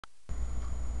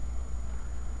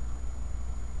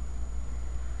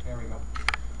There we go.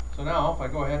 So now, if I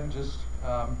go ahead and just,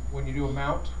 when you do a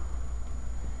mount,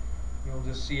 you'll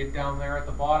just see it down there at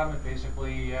the bottom. It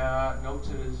basically notes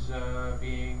it as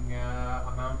being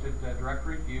a mounted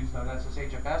directory,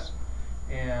 fuse.sshfs.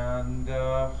 And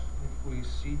if we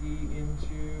cd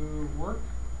into work,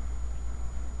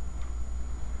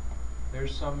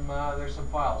 there's some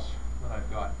files that I've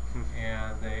got,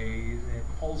 and it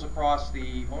pulls across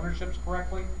the ownerships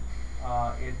correctly.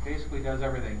 It basically does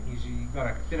everything. You've got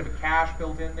a bit of a cache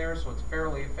built in there, so it's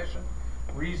fairly efficient,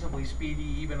 reasonably speedy,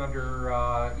 even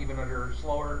under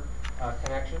slower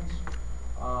connections,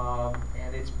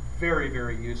 and it's very,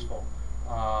 very useful.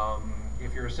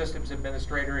 If you're a systems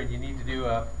administrator and you need to do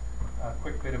a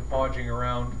quick bit of bodging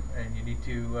around, and you need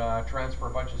to transfer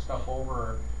a bunch of stuff over,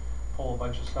 or pull a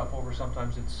bunch of stuff over,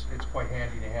 sometimes it's quite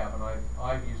handy to have, and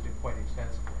I've used it quite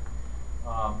extensively.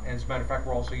 And as a matter of fact,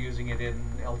 we're also using it in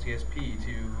LTSP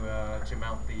to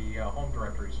mount the home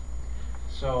directories.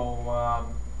 So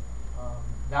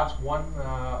that's one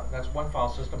file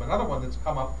system. Another one that's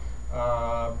come up,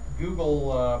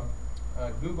 Google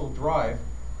Drive.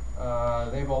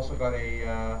 They've also got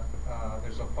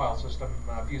there's a file system,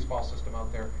 Fuse file system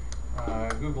out there,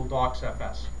 Google Docs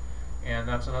FS, and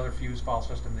that's another Fuse file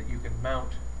system that you can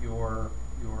mount your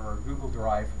Google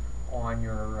Drive on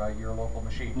your local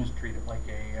machine. Just treat it like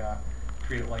a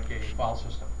file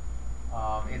system.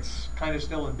 It's kind of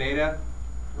still in beta,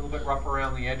 a little bit rough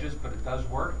around the edges, but it does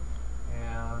work,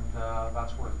 and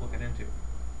that's worth looking into.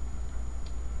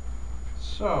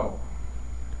 So,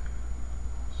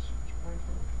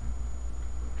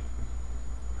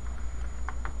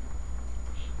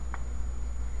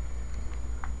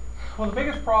 well, the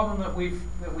biggest problem that we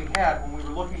had when we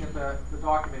were looking at the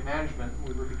document management,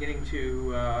 we were beginning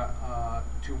to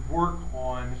work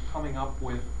on coming up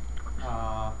with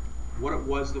what it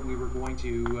was that we were going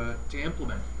to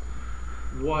implement,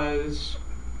 was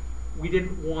we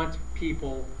didn't want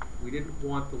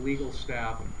the legal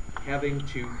staff having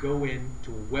to go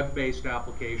into a web-based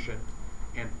application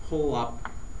and pull up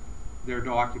their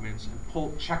documents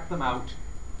and check them out,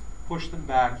 push them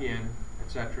back in,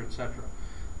 etc., etc.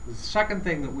 The second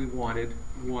thing that we wanted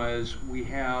was we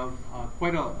have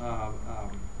quite a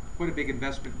big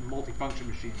investment in multifunction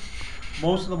machines.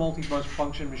 Most of the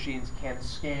multifunction machines can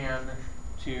scan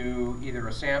to either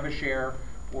a Samba share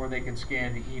or they can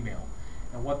scan to email.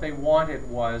 And what they wanted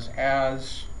was,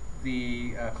 as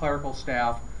the clerical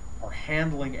staff are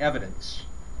handling evidence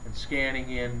and scanning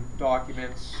in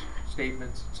documents,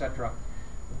 statements, etc.,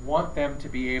 want them to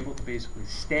be able to basically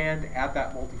stand at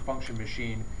that multifunction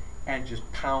machine and just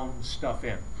pound stuff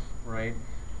in, right?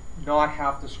 Not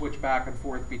have to switch back and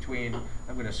forth between,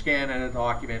 I'm going to scan in a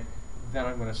document, then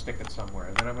I'm going to stick it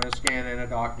somewhere, then I'm going to scan in a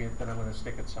document, then I'm going to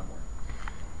stick it somewhere.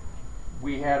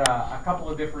 We had a couple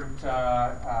of different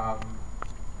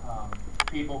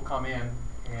people come in,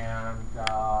 and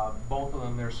both of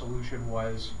them, their solution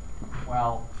was,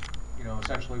 well,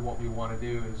 essentially what you want to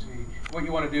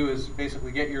do is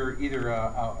basically get your either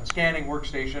a scanning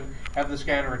workstation, have the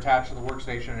scanner attached to the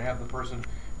workstation, and have the person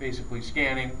basically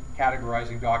scanning,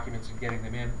 categorizing documents and getting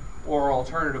them in, or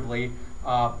alternatively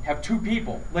have two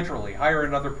people, literally hire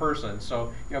another person.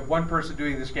 So you have one person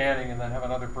doing the scanning, and then have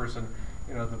another person,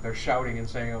 that they're shouting and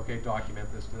saying, okay,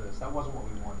 document this to this. That wasn't what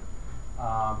we wanted.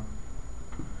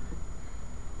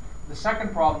 The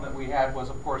second problem that we had was,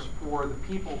 of course, for the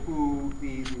people who,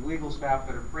 the legal staff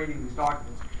that are creating these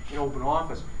documents in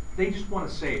Openoffice, they just want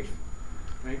to save,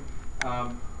 right?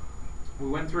 We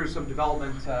went through some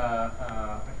development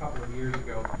a couple of years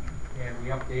ago, and we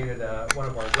updated one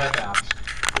of our web apps.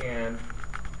 And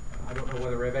I don't know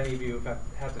whether any of you have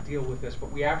had to deal with this,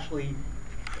 but we actually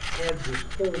had this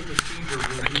whole procedure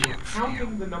where we were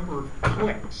counting the number of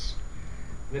clicks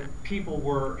that people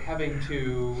were having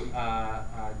to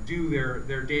do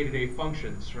their day-to-day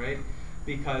functions, right?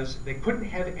 Because they couldn't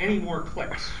have any more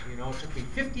clicks. It took me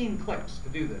 15 clicks to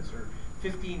do this, or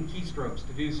 15 keystrokes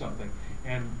to do something,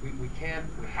 and we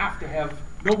have to have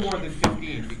no more than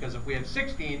 15, because if we have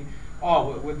 16,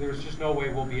 there's just no way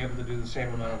we'll be able to do the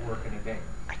same amount of work in a day.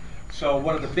 So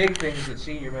one of the big things that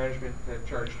senior management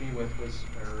charged me with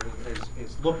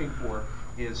is looking for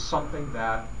is something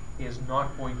that is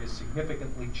not going to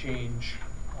significantly change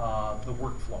the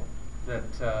workflow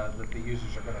that the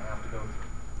users are going to have to go through.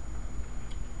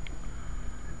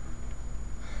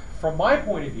 From my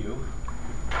point of view,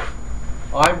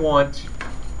 I want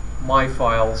my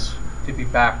files to be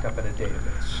backed up in a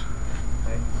database.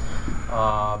 Okay?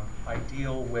 I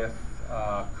deal with,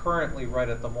 currently right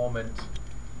at the moment,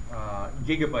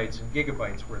 gigabytes and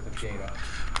gigabytes worth of data.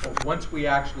 But once we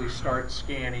actually start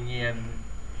scanning in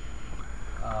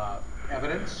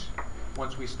evidence,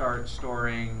 once we start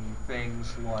storing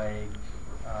things like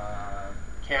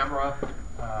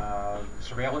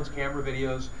surveillance camera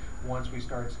videos, once we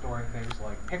start storing things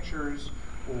like pictures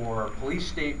or police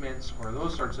statements or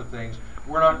those sorts of things,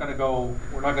 we're not going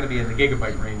to be in the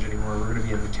gigabyte range anymore. We're going to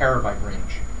be in the terabyte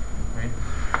range, right?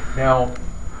 Now,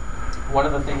 one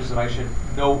of the things that I should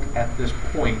note at this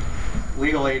point,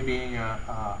 Legalaid being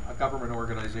a government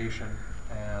organization,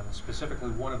 and specifically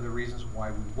one of the reasons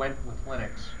why we went with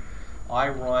Linux, I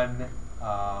run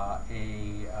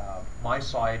my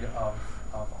side of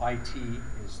IT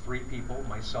is 3 people,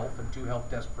 myself and 2 help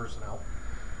desk personnel.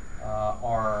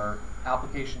 Our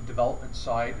application development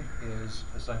side is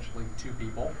essentially 2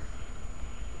 people.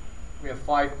 We have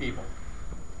 5 people.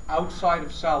 Outside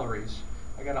of salaries,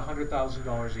 I got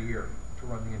 $100,000 a year to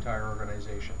run the entire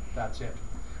organization. That's it.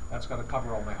 That's got to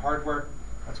cover all my hardware.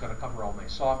 That's got to cover all my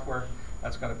software.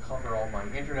 That's got to cover all my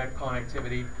internet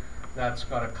connectivity. That's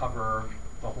got to cover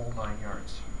the whole 9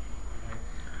 yards. Right?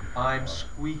 I'm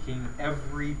squeaking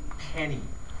every penny,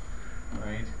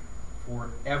 right, for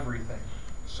everything.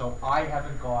 So I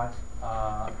haven't got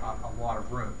a lot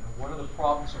of room. And one of the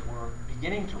problems that we're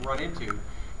beginning to run into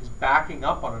is backing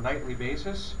up on a nightly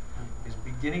basis is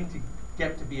beginning to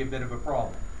get to be a bit of a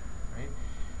problem. Right?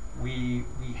 We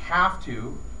have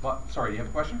to, but sorry, do you have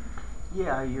a question?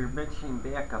 Yeah, you're mentioning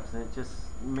backups, and it just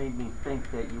made me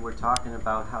think that you were talking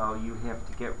about how you have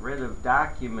to get rid of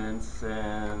documents,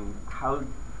 and how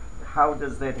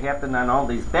does that happen on all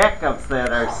these backups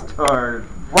that are stored?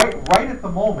 Right at the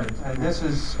moment, and this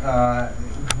is,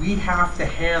 we have to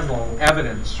handle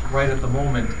evidence right at the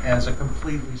moment as a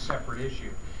completely separate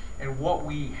issue. And what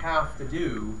we have to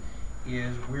do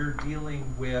is we're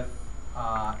dealing with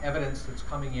evidence that's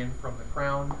coming in from the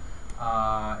Crown,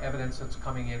 evidence that's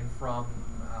coming in from,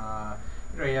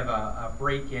 you have a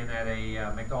break-in at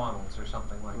a McDonald's or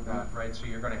something like that, right? So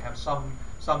you're going to have some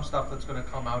stuff that's going to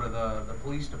come out of the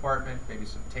police department, maybe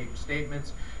some taped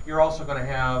statements. You're also going to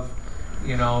have,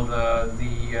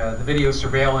 the video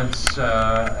surveillance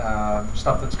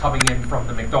stuff that's coming in from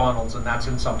the McDonald's, and that's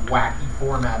in some wacky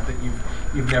format that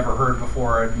you've never heard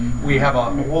before. And we have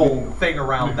a whole thing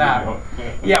around that.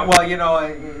 Yeah, well,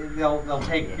 they'll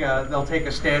take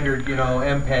a standard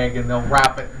MPEG and they'll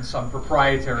wrap it in some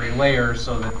proprietary layer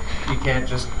so that you can't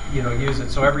just use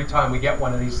it. So every time we get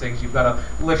one of these things, you've got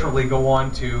to literally go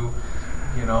on to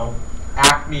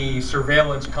Acme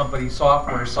surveillance company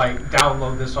software site,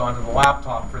 download this onto the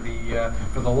laptop for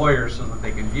the lawyers so that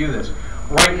they can view this.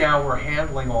 Right now, we're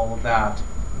handling all of that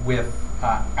with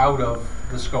out of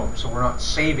the scope, so we're not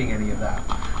saving any of that.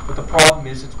 But the problem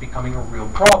is, it's becoming a real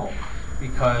problem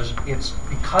because it's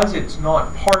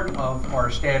not part of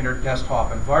our standard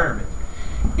desktop environment.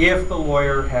 If the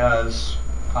lawyer has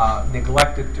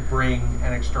neglected to bring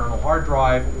an external hard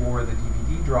drive or the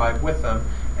DVD drive with them,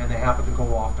 and they happen to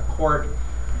go off to court,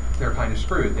 they're kind of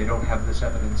screwed. They don't have this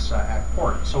evidence at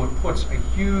court. So it puts a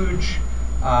huge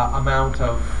amount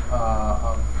of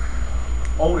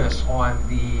onus on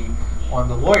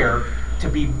the lawyer to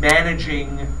be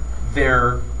managing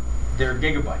their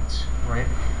gigabytes, right?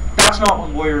 That's not what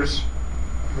lawyers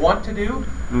want to do.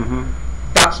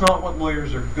 That's not what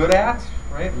lawyers are good at,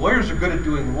 right? Lawyers are good at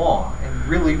doing law, and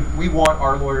really we want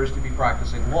our lawyers to be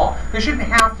practicing law. They shouldn't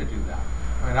have to do that.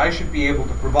 And I should be able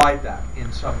to provide that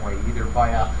in some way, either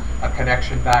via a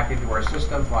connection back into our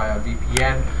system, via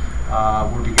VPN.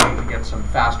 We're beginning to get some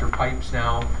faster pipes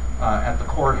now at the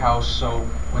courthouse, so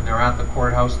when they're at the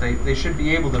courthouse, they should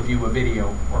be able to view a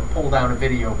video or pull down a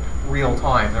video real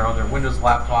time. They're on their Windows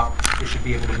laptop. They should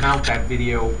be able to mount that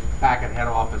video back at head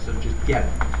office and just get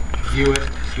it, view it,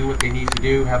 do what they need to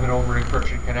do, have it over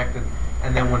encryption connected,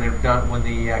 and then when they're done, when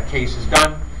the case is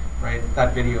done, right,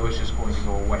 that video is just going to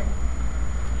go away.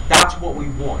 That's what we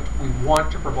want. We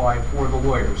want to provide for the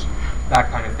lawyers that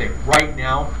kind of thing. Right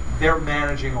now, they're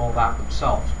managing all that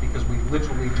themselves because we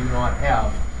literally do not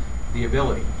have the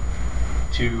ability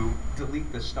to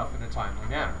delete this stuff in a timely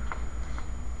manner.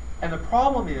 And the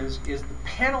problem is the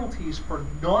penalties for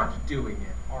not doing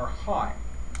it are high,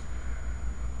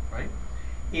 right?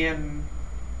 In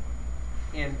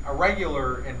a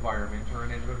regular environment, or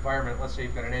in an environment, let's say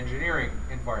you've got an engineering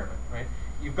environment, right?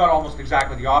 You've got almost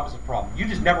exactly the opposite problem. You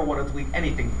just never want to delete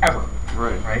anything ever,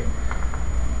 right?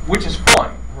 Which is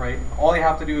fine, right? All you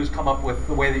have to do is come up with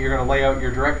the way that you're going to lay out your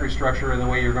directory structure and the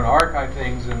way you're going to archive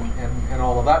things and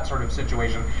all of that sort of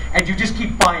situation. And you just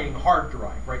keep buying hard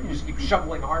drive, right? You just keep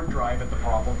shoveling hard drive at the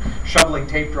problem, shoveling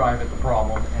tape drive at the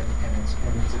problem, and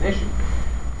it's an issue.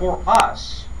 For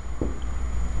us,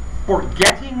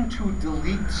 forgetting to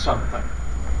delete something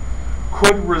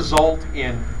could result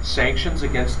in sanctions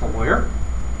against the lawyer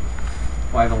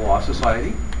by the Law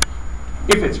Society.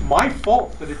 If it's my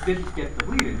fault that it didn't get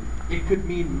deleted, it could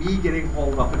mean me getting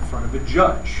hauled up in front of a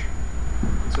judge.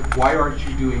 And said, why aren't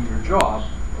you doing your job?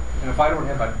 And if I don't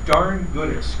have a darn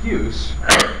good excuse,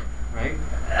 right,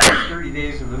 it's 30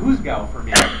 days in the hoosgow for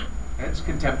me. That's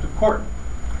contempt of court.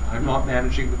 I'm not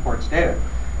managing the court's data.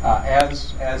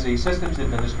 As a systems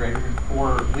administrator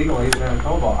for Legalaid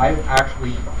Manitoba, I've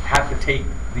actually had to take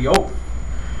the oath,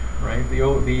 right?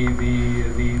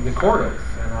 The court oath,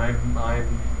 and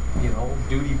I'm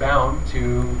duty bound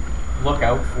to look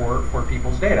out for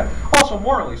people's data. Also,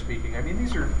 morally speaking, I mean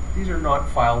these are not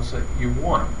files that you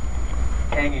want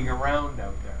hanging around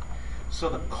out there. So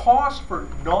the cost for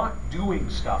not doing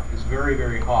stuff is very,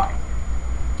 very high.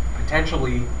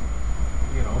 Potentially,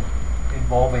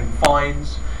 involving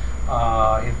fines,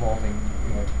 involving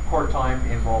court time,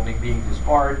 involving being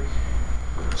disbarred.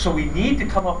 So we need to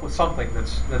come up with something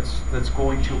that's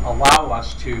going to allow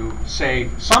us to say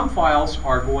some files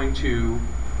are going to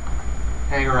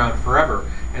hang around forever,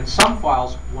 and some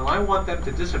files, when I want them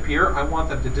to disappear, I want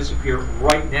them to disappear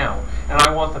right now, and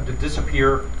I want them to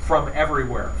disappear from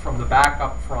everywhere, from the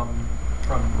backup, from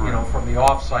the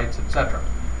offsites, etc.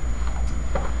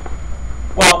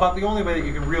 Well, about the only way that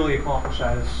you can really accomplish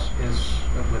that is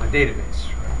with a database.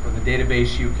 Right? With a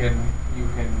database, you can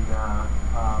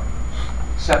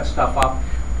set stuff up.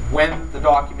 When the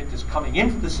document is coming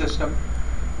into the system,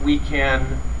 we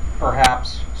can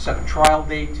perhaps set a trial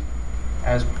date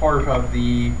as part of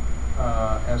the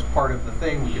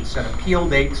thing. We can set appeal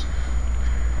dates.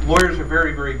 Lawyers are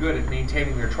very, very good at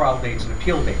maintaining their trial dates and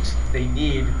appeal dates. They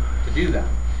need to do that.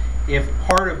 If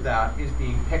part of that is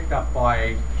being picked up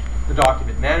by the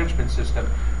document management system,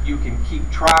 you can keep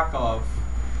track of,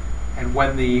 and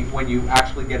when you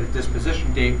actually get a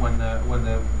disposition date, when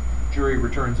the jury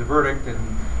returns a verdict and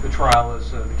the trial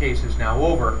is the case is now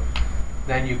over,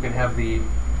 then you can have the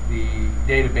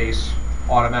database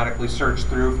automatically search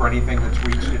through for anything that's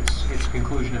reached its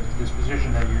conclusion of the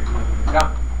disposition, and you're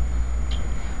done.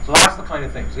 So that's the kind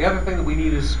of things. The other thing that we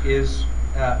need is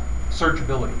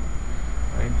searchability.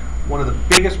 Right? One of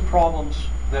the biggest problems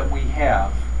that we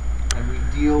have and we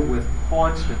deal with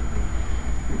constantly.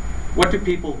 What do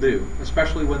people do,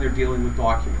 especially when they're dealing with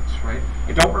documents, right?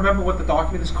 I don't remember what the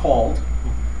document is called.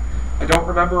 I don't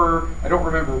remember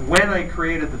when I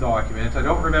created the document. I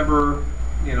don't remember,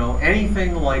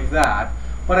 anything like that.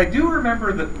 But I do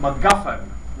remember that MacGuffin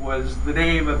was the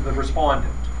name of the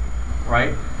respondent,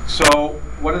 right? So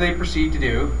what do they proceed to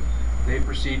do? They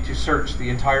proceed to search the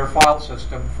entire file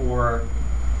system for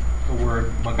the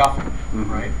word MacGuffin,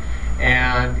 right?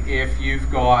 And if you've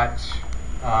got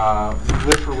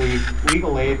literally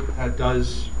Legalaid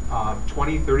does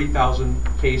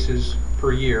 30,000 cases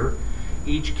per year.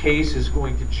 Each case is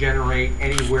going to generate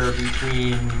anywhere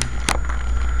between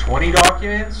 20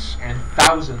 documents and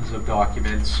thousands of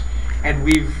documents. And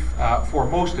we've, for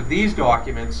most of these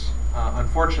documents,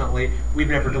 unfortunately, we've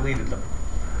never deleted them.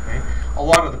 Okay? A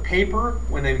lot of the paper,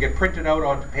 when they get printed out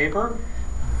onto paper,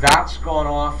 that's gone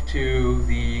off to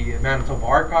the Manitoba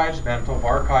Archives. The Manitoba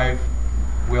Archive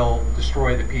will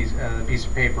destroy the piece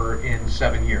of paper in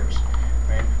 7 years.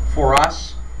 Right? For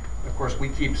us, of course, we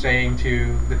keep saying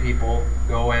to the people,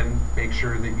 go and make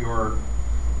sure that you're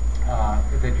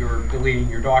deleting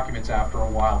your documents after a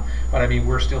while. But I mean,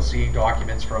 we're still seeing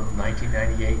documents from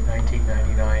 1998,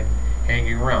 1999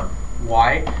 hanging around.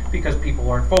 Why? Because people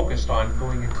aren't focused on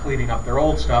going and cleaning up their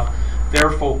old stuff.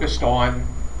 They're focused on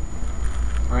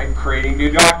creating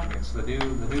new documents. The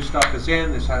new stuff is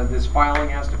in. This filing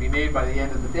has to be made by the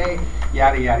end of the day.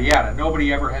 Yada yada yada.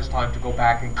 Nobody ever has time to go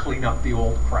back and clean up the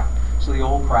old crap. So the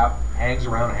old crap hangs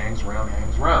around, hangs around,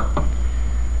 hangs around.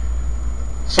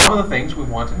 Some of the things we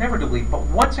want to never delete, but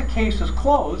once a case is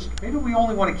closed, maybe we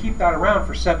only want to keep that around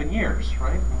for 7 years,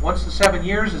 right? Once the 7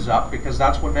 years is up, because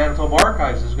that's when Manitoba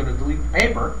Archives is going to delete the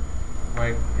paper,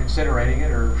 right? Incinerating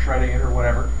it or shredding it or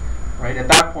whatever, right? At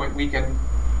that point, we can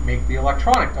make the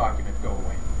electronic document go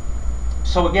away.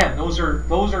 So again, those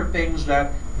are things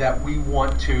that we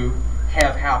want to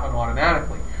have happen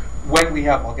automatically. When we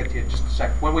have, I'll get to you in just a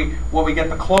second. When we get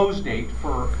the close date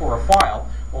for a file,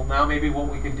 well, now maybe what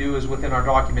we can do is within our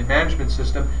document management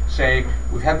system say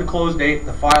we've had the close date,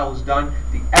 the file is done,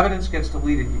 the evidence gets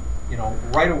deleted,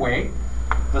 right away.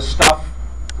 The stuff,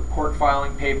 the court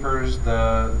filing papers,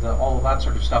 the all of that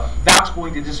sort of stuff, that's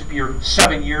going to disappear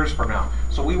 7 years from now.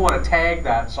 So we want to tag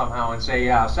that somehow and say,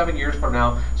 yeah, 7 years from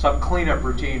now, some cleanup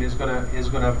routine is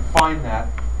gonna find that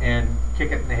and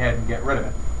kick it in the head and get rid of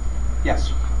it.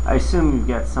 Yes. I assume you've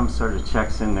got some sort of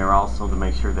checks in there also to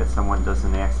make sure that someone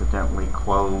doesn't accidentally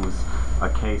close a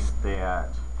case that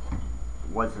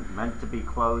wasn't meant to be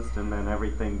closed, and then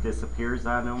everything disappears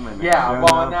on them. And Yeah,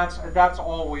 well, and that's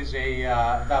always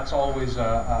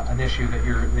an issue that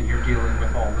you're dealing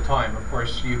with all the time. Of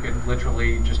course, you can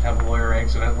literally just have a lawyer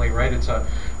accidentally, right? It's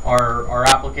our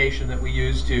application that we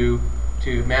use to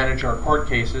manage our court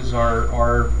cases. It's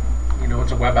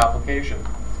a web application.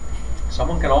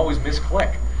 Someone can always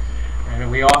misclick, and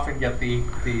we often get the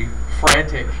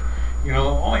frantic,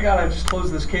 oh my God, I just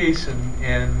closed this case,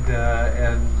 and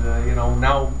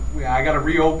now I got to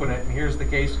reopen it, and here's the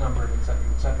case number, et cetera,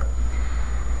 et cetera.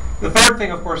 The third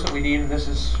thing, of course, that we need, and this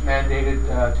is mandated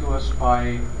to us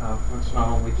by, it's not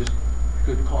only just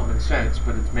good common sense,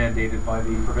 but it's mandated by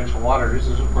the provincial auditors,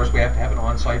 is of course we have to have an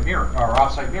on-site mirror, or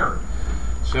off-site mirror.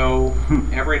 So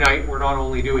every night we're not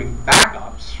only doing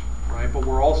backups, right, but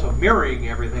we're also mirroring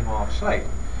everything off-site.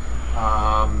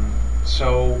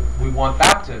 So we want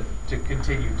that to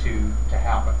continue to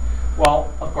happen.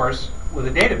 Well, of course, with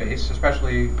a database,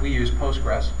 especially we use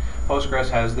Postgres. Postgres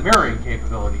has the mirroring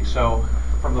capability. So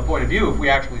from the point of view, if we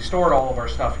actually stored all of our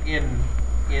stuff in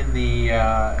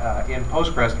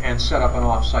Postgres and set up an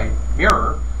off-site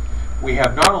mirror, we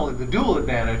have not only the dual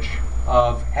advantage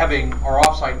of having our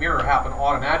off-site mirror happen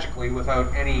automatically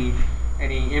without any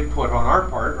input on our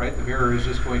part, right? The mirror is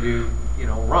just going to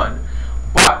run.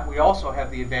 But we also have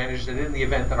the advantage that in the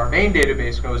event that our main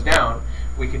database goes down,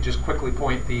 we can just quickly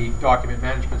point the document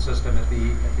management system at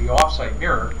the off-site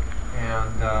mirror,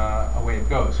 and away it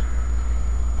goes.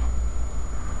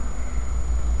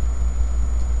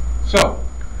 So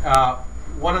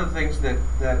one of the things that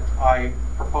I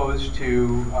proposed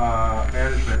to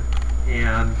management,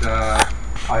 and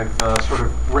I've sort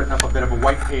of written up a bit of a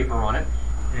white paper on it,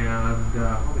 and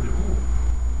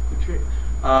good shape.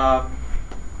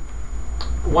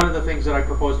 One of the things that I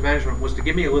proposed to management was to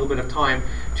give me a little bit of time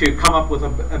to come up with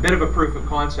a bit of a proof of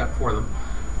concept for them,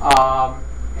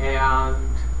 and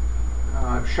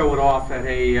show it off at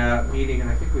a meeting, and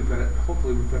I think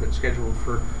hopefully we've got it scheduled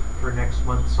for next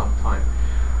month sometime.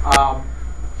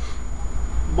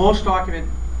 Most document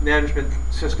management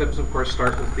systems, of course,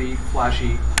 start with the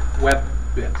flashy web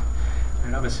bit.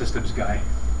 And I'm a systems guy.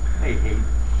 I hate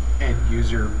end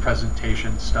user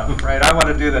presentation stuff, right? I want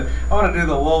to do the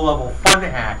low level fun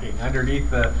hacking underneath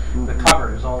the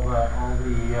covers, all the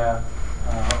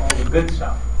good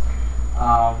stuff.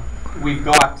 We've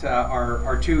got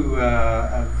our two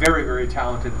very, very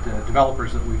talented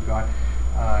developers that we've got,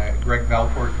 Greg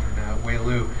Valcourt and Wei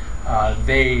Lu.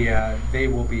 They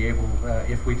will be able,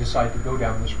 if we decide to go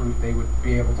down this route, they would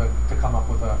be able to come up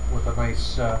with a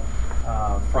nice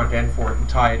front end for it and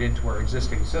tie it into our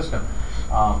existing system.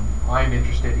 I'm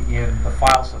interested in the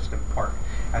file system part,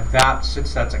 and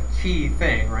since that's a key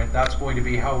thing, right? That's going to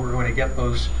be how we're going to get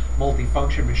those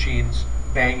multifunction machines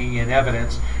banging in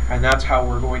evidence, and that's how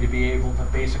we're going to be able to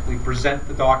basically present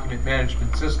the document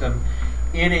management system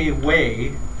in a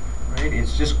way, right?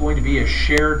 It's just going to be a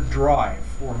shared drive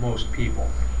for most people.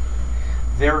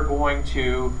 They're going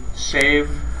to save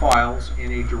files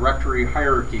in a directory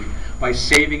hierarchy. By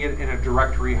saving it in a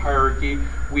directory hierarchy,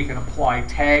 we can apply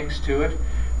tags to it,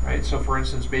 right? So, for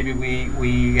instance, maybe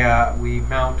we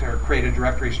mount or create a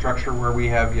directory structure where we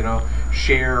have,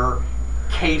 share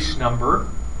case number,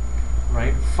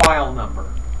 right? File number,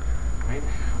 right?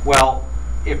 Well,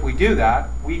 if we do that,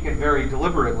 we can very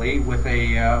deliberately with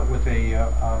a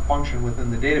function within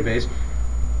the database.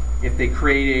 If they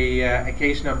create a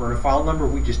case number and a file number,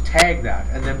 we just tag that,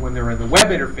 and then when they're in the web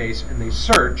interface and they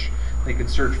search, they can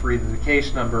search for either the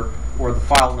case number or the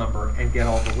file number and get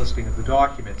all the listing of the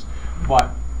documents. But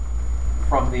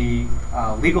from the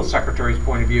legal secretary's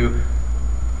point of view,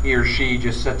 he or she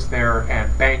just sits there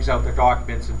and bangs out their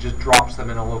documents and just drops them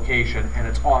in a location, and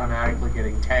it's automatically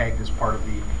getting tagged as part of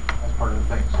the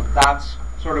thing. So that's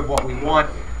sort of what we want.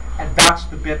 And that's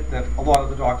the bit that a lot of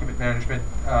the document management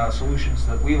solutions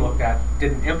that we looked at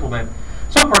didn't implement.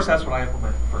 So, of course, that's what I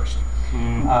implemented first.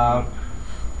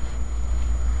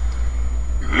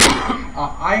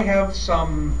 I have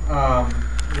some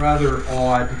rather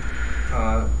odd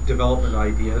development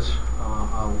ideas.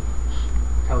 I'll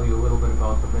tell you a little bit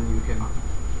about them, and you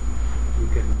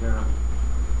can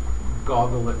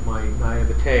goggle at my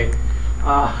naivete.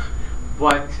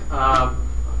 But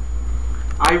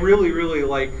I really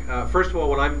like, first of all,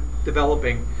 when I'm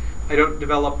developing, I don't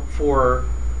develop for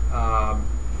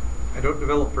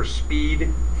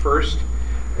speed first.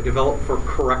 I develop for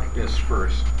correctness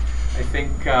first. I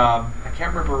think I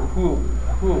can't remember who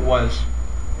it was.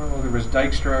 I don't know whether it was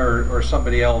Dijkstra or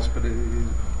somebody else, but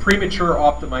premature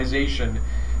optimization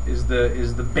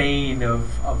the bane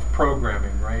of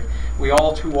programming, right? We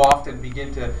all too often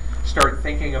begin to start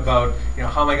thinking about,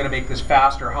 how am I going to make this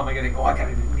faster? How am I going to,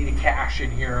 I need a cache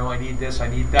in here. Oh, I need this, I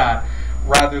need that,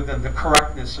 rather than the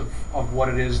correctness of what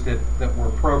it is that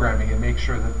we're programming, and make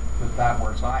sure that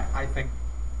works. I think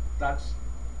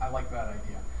I like that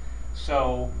idea.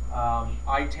 So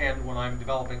I tend, when I'm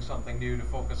developing something new, to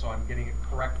focus on getting it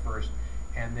correct first,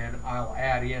 and then I'll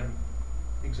add in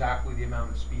exactly the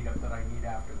amount of speed up that I need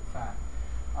after the fact.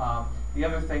 The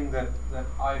other thing that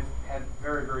I've had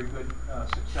very, very good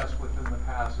success with in the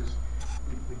past is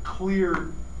the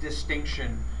clear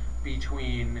distinction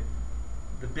between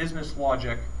the business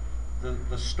logic,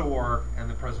 the store, and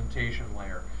the presentation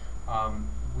layer.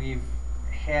 We've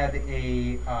had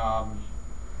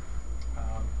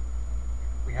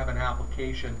we have an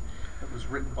application that was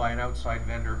written by an outside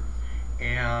vendor,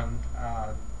 and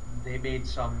they made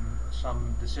some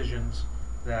decisions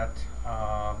that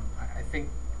I think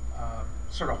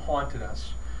sort of haunted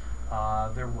us.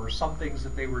 There were some things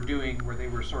that they were doing where they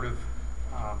were sort of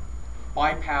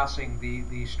bypassing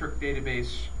the strict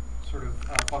database sort of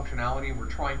functionality. We're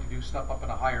trying to do stuff up at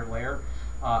a higher layer.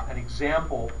 An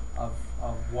example of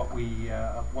what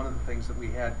one of the things that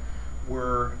we had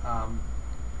were,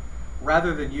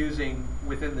 rather than using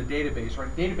within the database,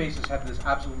 right? Databases have this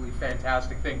absolutely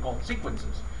fantastic thing called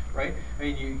sequences, right? I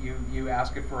mean, you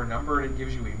ask it for a number, and it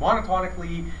gives you a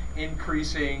monotonically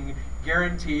increasing,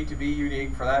 guaranteed to be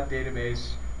unique for that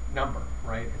database number,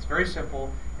 right? It's very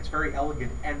simple, it's very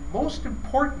elegant, and most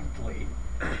importantly,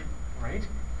 right,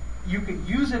 you can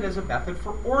use it as a method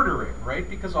for ordering, right?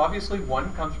 Because obviously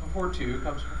 1 comes before 2,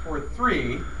 comes before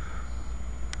 3.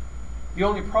 The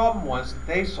only problem was that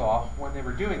they saw when they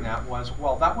were doing that was,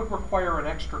 well, that would require an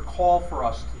extra call for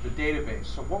us to the database.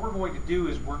 So what we're going to do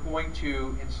is we're going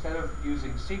to, instead of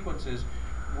using sequences,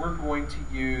 we're going to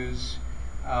use,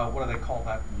 what do they call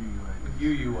that?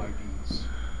 UUIDs.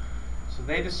 So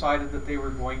they decided that they were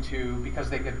going to, because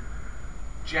they could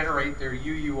generate their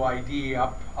UUID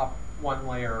up one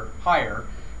layer higher,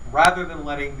 rather than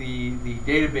letting the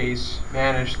database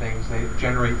manage things, they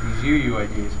generate these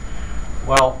UUIDs.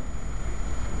 Well,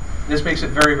 this makes it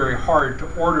very, very hard to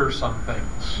order some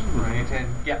things, right, and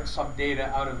get some data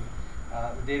out of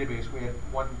the database. We had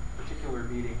one particular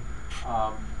meeting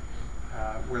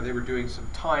where they were doing some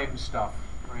time stuff,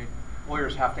 right?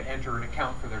 Lawyers have to enter an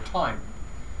account for their time.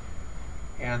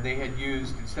 And they had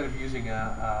used, instead of using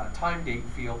a time date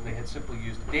field, they had simply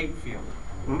used a date field,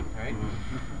 right?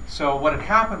 So what had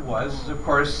happened was, of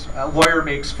course, a lawyer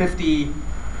makes 50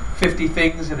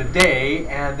 things in a day,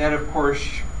 and then, of course,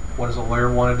 what does a lawyer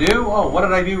want to do? Oh, what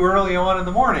did I do early on in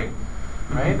the morning,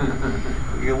 right?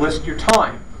 You list your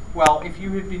time. Well, if you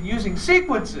had been using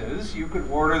sequences, you could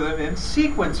order them in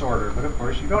sequence order, but of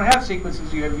course you don't have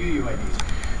sequences, you have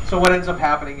UUIDs. So what ends up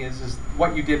happening is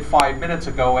what you did 5 minutes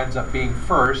ago ends up being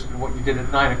first, and what you did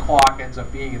at 9 o'clock ends up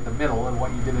being at the middle, and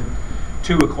what you did at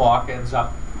 2 o'clock ends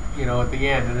up, at the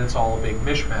end, and it's all a big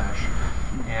mishmash.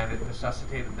 And it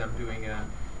necessitated them doing a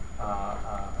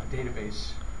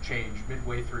database change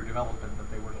midway through development that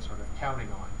they weren't sort of counting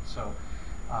on. So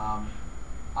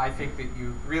I think that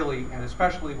you really, and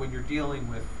especially when you're dealing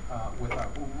with a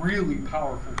really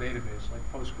powerful database like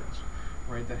Postgres,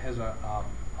 right, that has a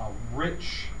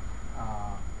rich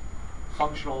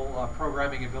functional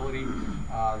programming ability,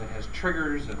 that has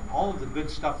triggers and all of the good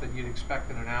stuff that you'd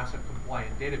expect in an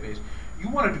ACID-compliant database. You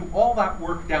want to do all that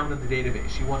work down in the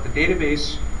database. You want the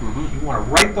database, you want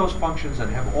to write those functions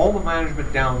and have all the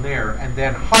management down there, and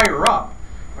then higher up,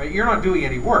 right, you're not doing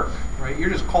any work, right? You're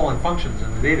just calling functions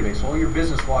in the database. All your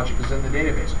business logic is in the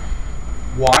database.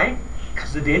 Why?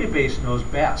 Because the database knows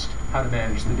best how to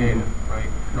manage the data, right?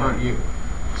 Not you.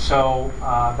 So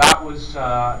that was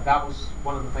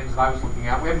one of the things that I was looking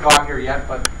at. We haven't got here yet,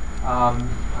 but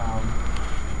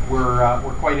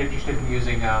we're quite interested in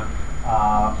using a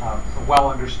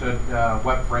well-understood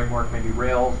web framework, maybe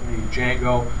Rails, maybe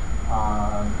Django,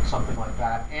 something like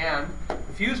that. And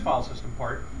the Fuse file system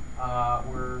part,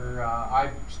 where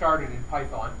I've started in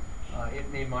Python. It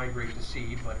may migrate to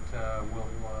C, but we'll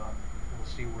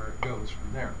see where it goes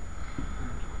from there.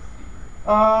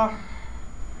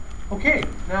 Okay,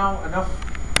 now enough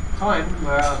time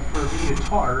for me to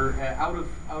talk, or out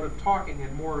of talking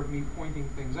and more of me pointing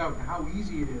things out, and how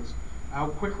easy it is, how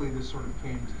quickly this sort of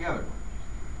came together.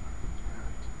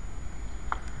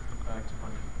 Back to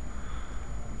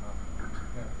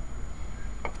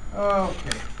my.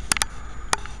 Okay.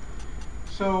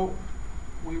 So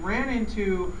we ran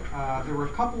into there were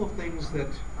a couple of things that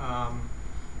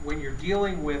when you're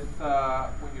dealing with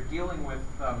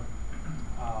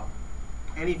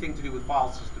anything to do with file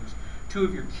systems, two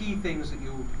of your key things that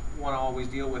you want to always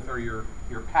deal with are your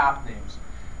path names.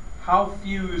 How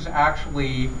Fuse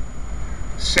actually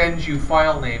sends you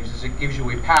file names is it gives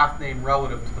you a path name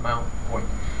relative to the mounting point.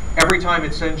 Every time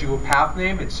it sends you a path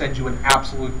name, it sends you an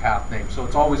absolute path name. So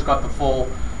it's always got the full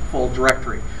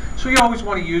directory. So you always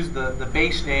want to use the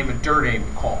base name and dir name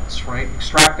calls, right?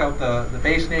 Extract out the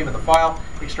base name of the file,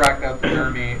 extract out the dir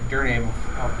name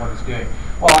of what it's doing.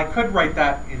 Well, I could write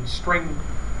that in string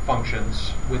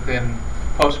functions within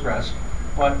Postgres,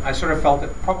 but I sort of felt it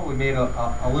probably made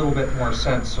a little bit more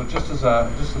sense. So just as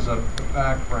a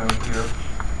background here.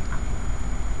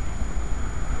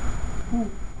 Ooh, am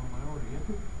I already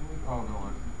into it? Oh no,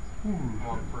 I'm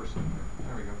wrong person.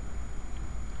 There we go.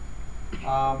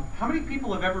 How many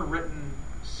people have ever written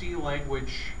C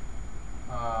language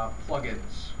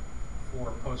plugins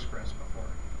for Postgres before?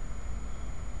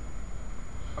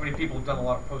 How many people have done a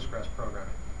lot of Postgres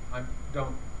programming?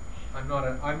 I'm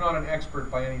not an expert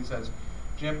by any sense.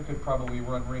 Jim could probably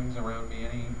run rings around me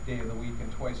any day of the week and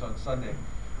twice on Sunday,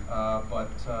 but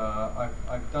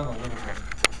I've done a little bit.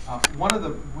 One of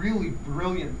the really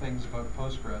brilliant things about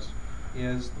Postgres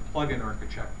is the plugin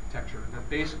architecture that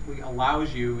basically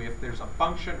allows you, if there's a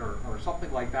function or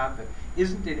something like that that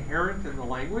isn't inherent in the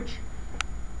language,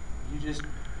 you just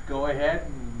go ahead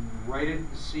and write it in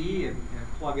C and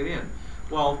plug it in.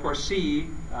 Well, of course, C,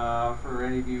 for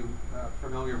any of you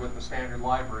familiar with the standard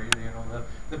library,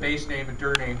 the base name and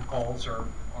dir name calls are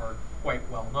quite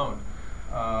well known.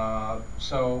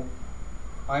 So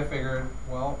I figured,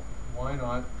 well, why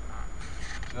not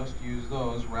just use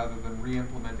those rather than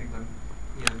re-implementing them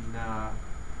in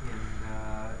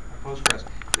Postgres.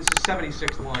 This is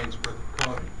 76 lines worth of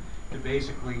code to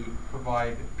basically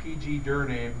provide PG dir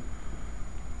name,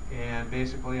 and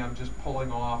basically I'm just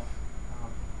pulling off.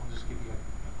 I'll just give you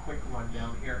a quick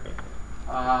rundown here.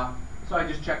 So I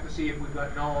just check to see if we've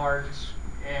got null args,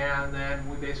 and then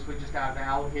we basically just have to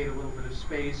allocate a little bit of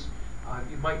space.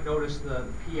 You might notice the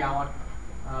palloc.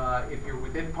 If you're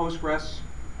within Postgres,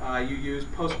 you use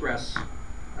Postgres.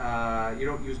 You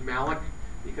don't use malloc,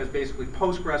 because basically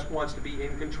Postgres wants to be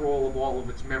in control of all of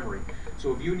its memory.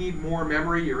 So if you need more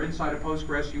memory, you're inside of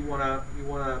Postgres, you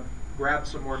wanna grab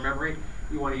some more memory,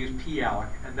 you want to use palloc,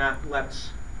 and that lets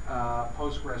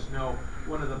Postgres know.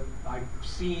 I've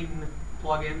seen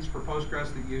plugins for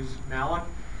Postgres that use malloc,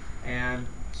 and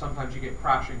sometimes you get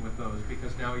crashing with those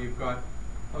because now you've got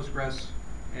Postgres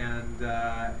and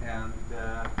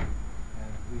the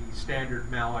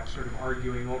standard malloc sort of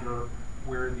arguing over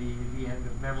where the end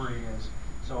of memory is.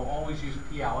 So always use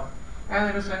palloc, and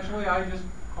then essentially I just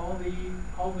call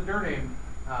the dir name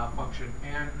function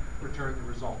and return the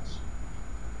results.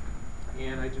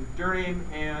 And I do dir name,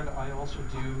 and I also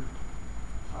do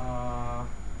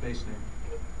base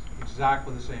name.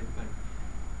 Exactly the same thing.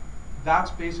 That's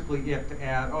basically it to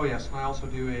add. Oh yes, and I also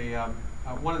do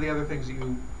one of the other things that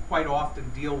you quite often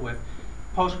deal with.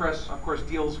 Postgres, of course,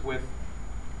 deals with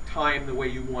time the way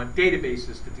you want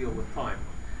databases to deal with time,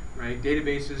 right?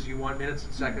 Databases, you want minutes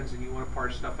and seconds, and you want to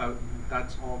parse stuff out, and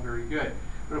that's all very good.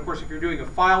 But of course, if you're doing a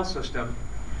file system,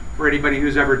 for anybody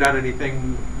who's ever done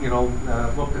anything,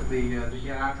 looked at the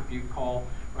get attribute call,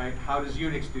 right? How does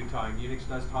Unix do time? Unix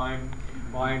does time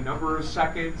by number of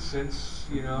seconds since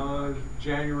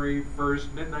January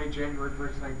 1st, midnight January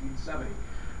 1st, 1970.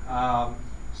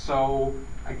 So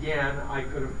again, I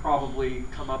could have probably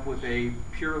come up with a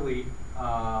purely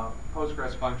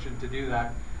Postgres function to do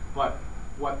that, but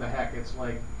what the heck? It's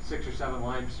like 6 or 7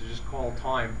 lines to just call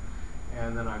time,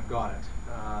 and then I've got it.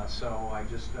 So I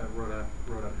just wrote a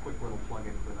quick little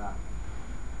plugin for that.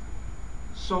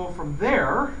 So from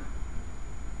there,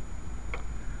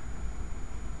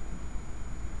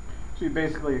 so you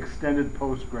basically extended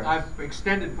Postgres. I've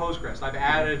extended Postgres. I've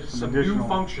added some new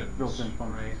functions, built-in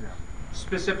functions, right? Yeah.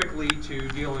 Specifically to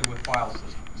dealing with file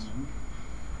systems.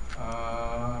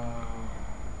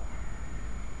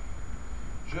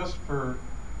 Just for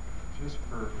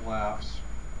laughs,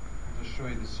 I'll just show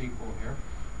you the sequel here.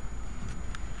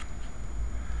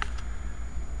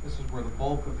 This is where the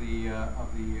bulk of the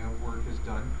work is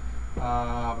done.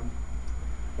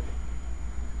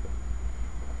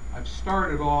 I've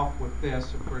started off with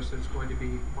this. Of course, it's going to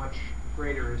be much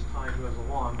greater as time goes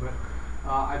along, but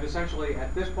I've essentially,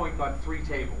 at this point, got 3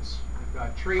 tables. I've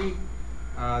got tree,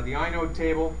 the inode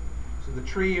table. So the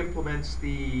tree implements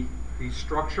the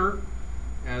structure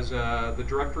as the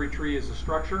directory tree is a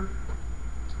structure.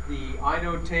 The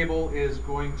inode table is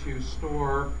going to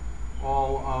store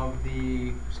all of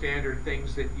the standard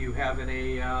things that you have in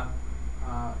a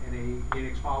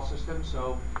Unix file system.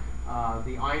 So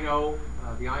the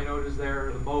inode is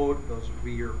there, the mode, those would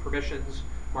be your permissions.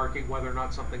 marking whether or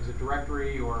not something's a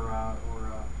directory or a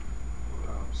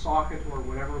socket or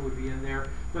whatever would be in there.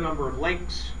 The number of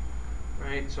links,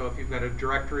 right? So if you've got a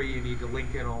directory, you need to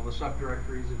link in all the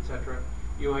subdirectories, etc.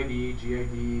 UID,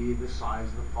 GID, the size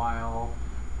of the file,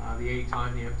 the A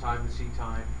time, the M time, the C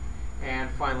time, and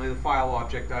finally the file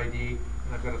object ID. And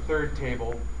I've got a third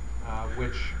table,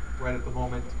 which right at the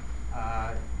moment,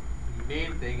 the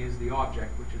main thing is the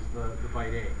object, which is the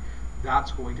byte A.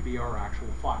 That's going to be our actual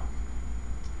file.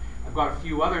 I've got a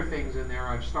few other things in there.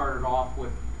 I've started off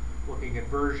with looking at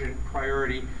version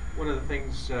priority. One of the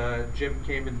things, Jim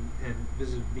came and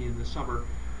visited me in the summer,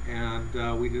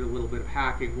 and we did a little bit of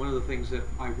hacking. One of the things that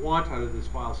I want out of this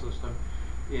file system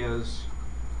is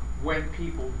when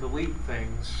people delete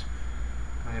things,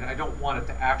 and I don't want it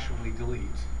to actually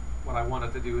delete. What I want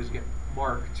it to do is get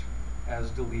marked as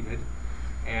deleted,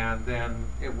 and then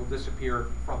it will disappear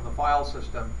from the file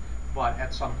system, but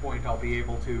at some point I'll be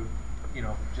able to,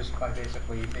 just by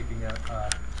basically making a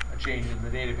change in the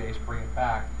database, bring it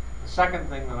back. The second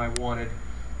thing that I wanted,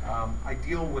 I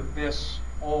deal with this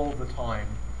all the time.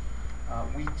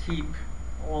 We keep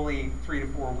only 3 to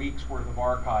 4 weeks worth of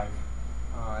archive.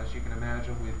 As you can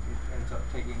imagine, it ends up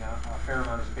taking a fair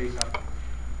amount of space up.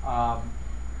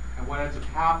 And what ends up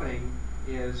happening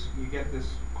is you get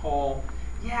this call,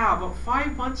 yeah, about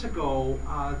 5 months ago,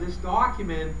 this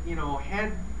document,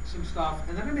 had some stuff,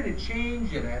 and then I made a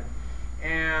change in it,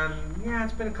 and yeah,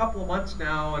 it's been a couple of months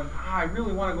now, and I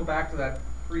really want to go back to that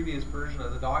previous version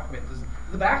of the document. Does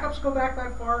the backups go back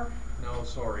that far? No,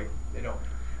 sorry, they don't.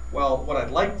 Well, what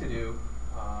I'd like to do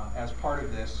as part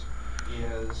of this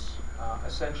is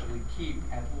essentially keep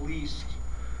at least,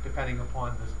 depending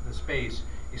upon the space,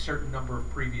 a certain number of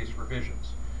previous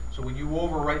revisions. So when you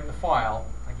overwrite the file,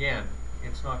 again,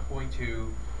 it's not going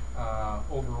to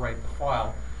overwrite the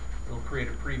file. It'll create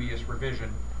a previous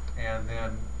revision and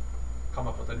then come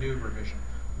up with a new revision.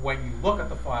 When you look at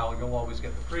the file, you'll always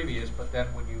get the previous, but then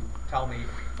when you tell me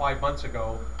 5 months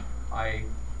ago I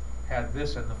had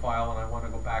this in the file and I want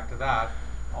to go back to that,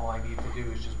 all I need to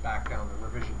do is just back down the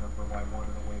revision number by 1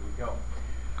 and away we go.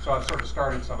 So I've sort of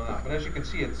started some of that, but as you can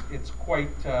see, it's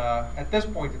quite, at this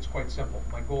point, it's quite simple.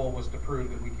 My goal was to prove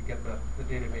that we could get the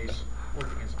database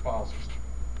working as a file system.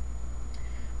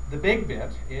 The big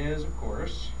bit is, of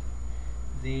course,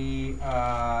 the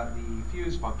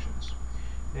fuse functions.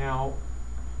 Now,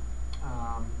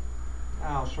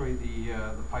 I'll show you the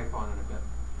Python in a bit.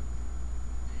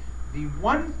 The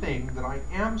one thing that I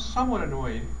am somewhat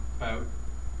annoyed about,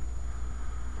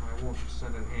 and I won't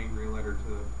send an angry letter to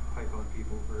the Python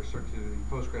people, or sorry, to the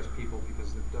Postgres people,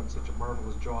 because they've done such a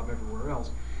marvelous job everywhere else.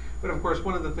 But of course,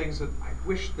 one of the things that I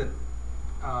wish that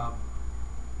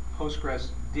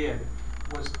Postgres did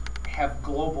was have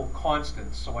global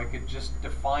constants, so I could just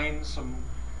define some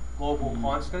global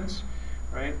constants,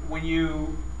 right?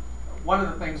 One of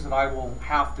the things that I will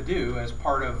have to do as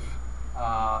part of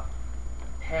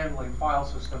handling file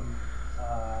system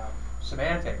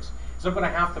semantics is I'm going to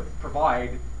have to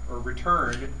provide or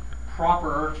return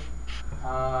proper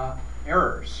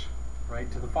errors, right,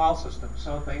 to the file system.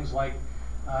 So things like,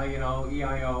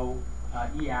 EIO,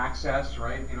 e-access,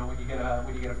 right? When you get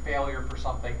a failure for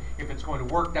something, if it's going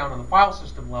to work down on the file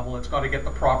system level, it's got to get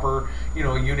the proper,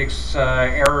 Unix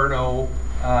error no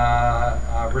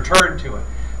return to it.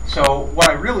 So what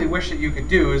I really wish that you could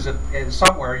do is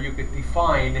somewhere you could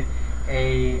define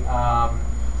a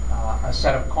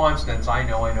set of constants. I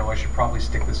know, I should probably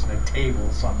stick this in a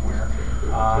table somewhere,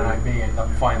 and I may end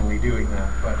up finally doing that,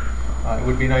 but it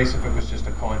would be nice if it was just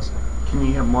a constant. Can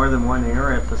you have more than one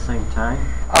error at the same time?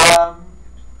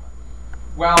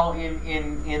 Well,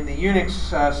 in the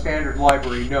Unix standard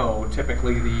library, no.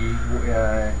 Typically,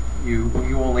 you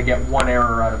only get one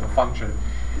error out of a function.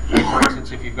 For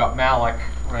instance, if you've got malloc,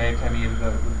 right? I mean,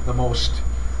 the most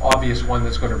obvious one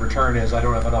that's going to return is I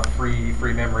don't have enough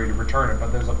free memory to return it,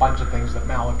 but there's a bunch of things that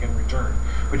malloc can return.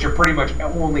 But you're pretty much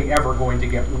only ever going to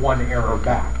get one error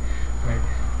back, right?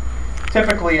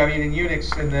 Typically, I mean, in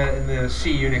Unix, in the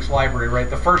C Unix library, right,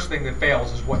 the first thing that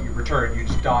fails is what you return. You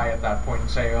just die at that point and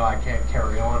say, oh, I can't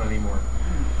carry on anymore.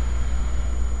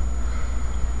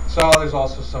 So there's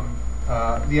also some,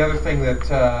 the other thing that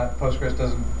Postgres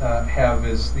doesn't have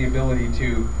is the ability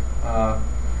to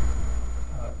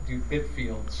do bit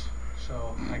fields.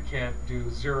 So I can't do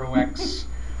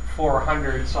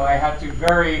 0x400, so I had to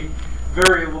very,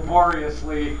 very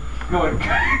laboriously go and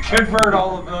convert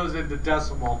all of those into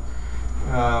decimal.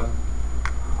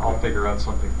 I'll figure out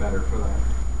something better for that.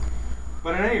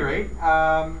 But at any rate,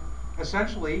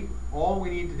 essentially, all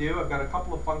we need to do, I've got a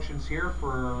couple of functions here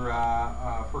for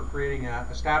creating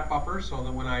a stat buffer, so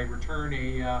that when I return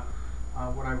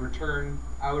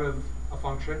out of a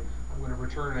function. I'm going to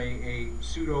return a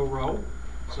pseudo row.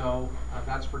 So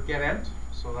that's for getEnt.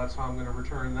 So that's how I'm going to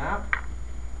return that.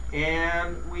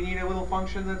 And we need a little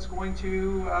function that's going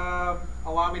to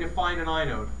allow me to find an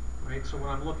inode, right? So when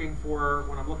I'm looking for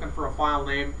a file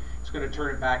name, it's going to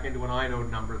turn it back into an inode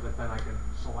number that then I can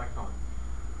select on.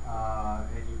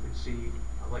 And you can see,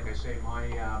 like I say,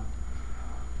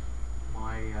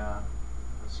 my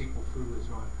SQL foo is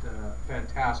not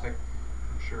fantastic.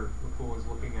 I'm sure Nicole is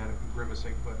looking at it and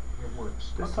grimacing, but it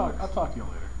works. I'll talk to you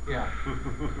later. Yeah.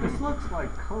 This looks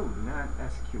like code, not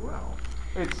SQL.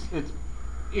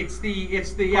 It's the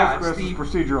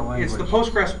procedural language. It's the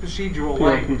Postgres procedural PLPGSQL.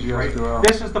 language, right?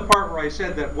 This is the part where I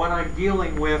said that when I'm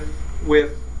dealing with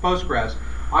Postgres,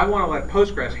 I want to let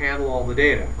Postgres handle all the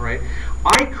data, right?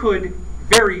 I could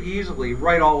very easily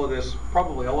write all of this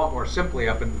probably a lot more simply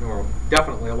or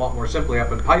definitely a lot more simply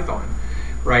up in Python,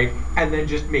 right? And then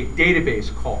just make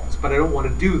database calls, but I don't want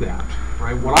to do that,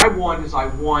 right? What I want is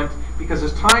because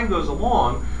as time goes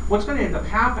along, what's going to end up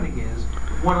happening is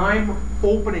when I'm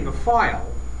opening a file,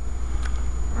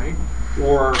 right?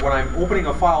 Or when I'm opening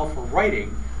a file for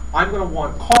writing, I'm going to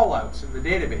want callouts in the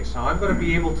database. Now I'm going to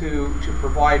be able to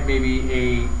provide maybe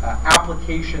a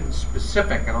application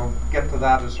specific, and I'll get to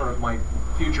that as sort of my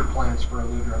future plans for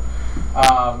Aludra.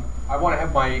 I want to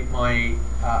have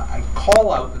a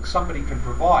callout that somebody can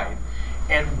provide,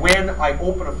 and when I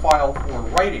open a file for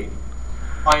writing,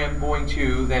 I am going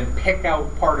to then pick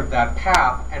out part of that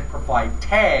path and provide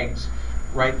tags,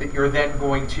 right, that you're then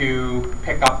going to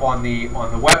pick up on the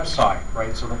website,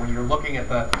 right? So that when you're looking at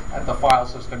the file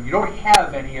system, you don't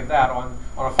have any of that on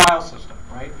a file system,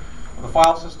 right? On the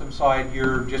file system side,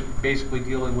 you're just basically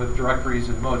dealing with directories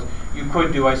and modes. You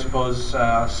could do, I suppose,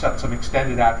 set some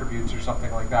extended attributes or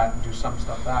something like that and do some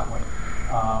stuff that way.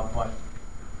 But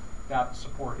that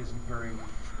support isn't very,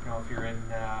 if you're in,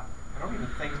 I don't even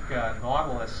think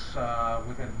Nautilus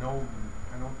within Node,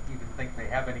 I don't even think they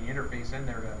have any interface in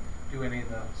there to do any of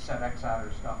the setxattr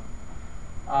stuff.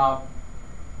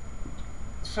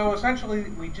 So essentially,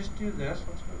 we just do this.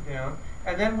 Let's go down,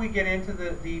 and then we get into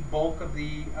the bulk of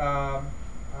the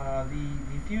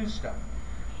fuse stuff.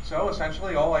 So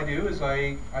essentially, all I do is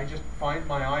I just find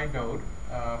my inode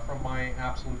from my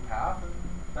absolute path, and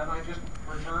then I just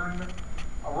return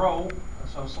a row.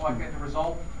 So select the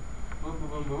result, boom, boom,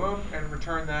 boom, boom, boom, and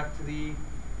return that to the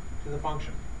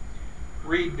function.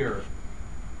 Read dir.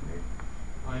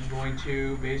 I'm going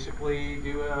to basically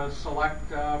do a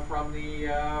select from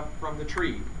the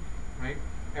tree, right?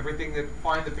 Everything that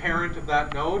find the parent of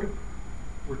that node,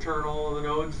 return all of the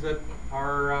nodes that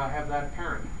are have that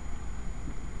parent.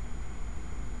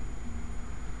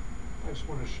 I just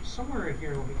want to somewhere in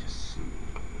here. Let me just see.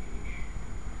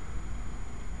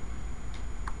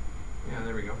 Yeah,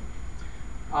 there we go.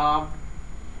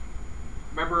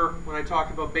 Remember when I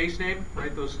talked about base name,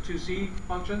 right? Those 2C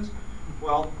functions.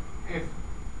 Well,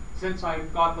 since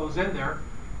I've got those in there,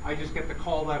 I just get to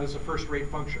call that as a first-rate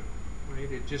function.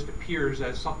 Right? It just appears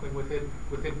as something within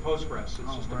Postgres.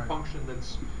 It's just a function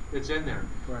that's in there.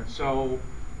 Right. So,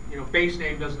 base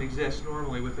name doesn't exist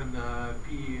normally within the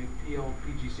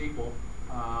PGSQL,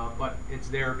 but it's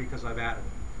there because I've added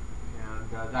it,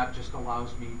 and that just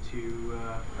allows me to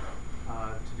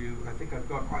do. I think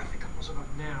I've also got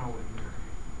now in there.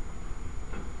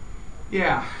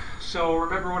 Yeah, so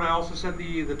remember when I also said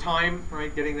the time,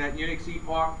 right, getting that Unix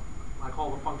epoch, I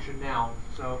call the function now.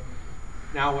 So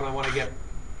now when I want to get,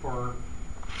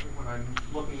 when I'm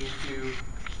looking into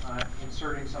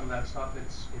inserting some of that stuff,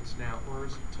 it's now. Or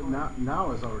is it So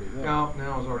now is already there. Now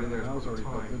is already there. Now is already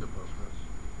built into Postgres.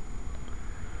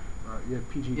 All right, you have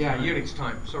PG Yeah, time. Unix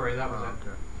time. Sorry, that was it.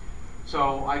 Okay.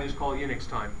 So I just call Unix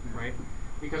time, right?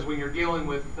 Because when you're dealing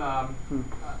with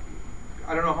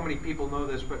I don't know how many people know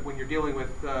this, but when you're dealing with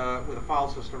a file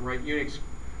system, right, Unix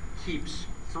keeps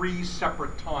 3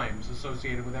 separate times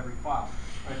associated with every file.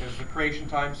 Right? There's the creation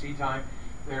time, C time.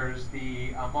 There's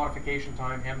the modification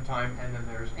time, M time, and then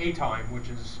there's A time, which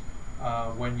is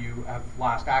when you have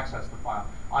last accessed the file.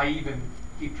 I even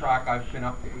keep track. I've been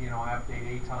update, I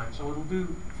update A time, so it'll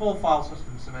do full file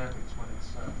system semantics when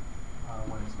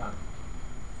it's done.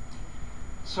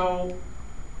 So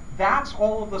that's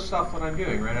all of the stuff that I'm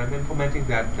doing, right? I'm implementing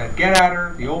that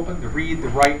getAttr, the open, the read, the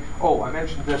write. Oh, I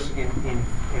mentioned this in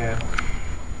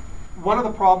one of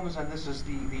the problems, and this is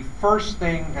the first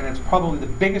thing, and it's probably the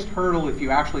biggest hurdle if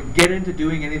you actually get into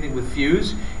doing anything with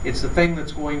Fuse. It's the thing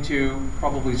that's going to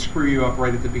probably screw you up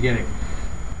right at the beginning.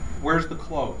 Where's the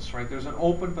close, right? There's an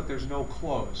open, but there's no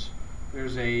close.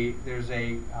 There's a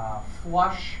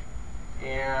flush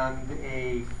and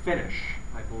a finish,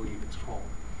 I believe it's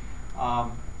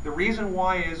called. The reason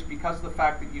why is because of the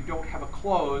fact that you don't have a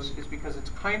close is because it's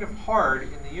kind of hard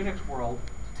in the Unix world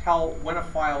to tell when a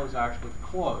file is actually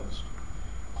closed.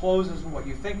 Close isn't what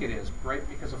you think it is, right?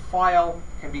 Because a file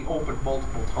can be opened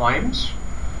multiple times,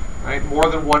 right? More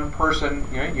than one person,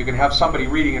 you can have somebody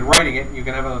reading and writing it, and you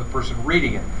can have another person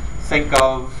reading it. Think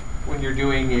of when you're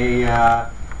doing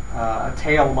a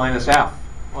tail minus F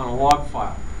on a log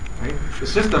file. Right? The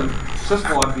syslog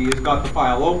has got the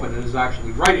file open and is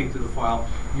actually writing to the file.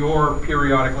 You're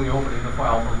periodically opening the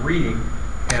file from reading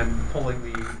and pulling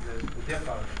the diff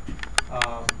out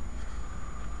of it.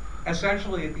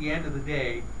 Essentially, at the end of the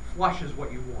day, flush is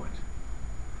what you want.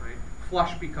 Right?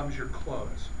 Flush becomes your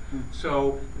close.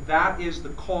 So that is the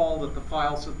call that the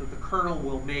that the kernel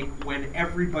will make when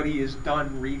everybody is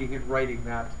done reading and writing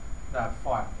that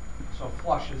file. So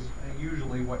flush is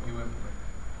usually what you implement.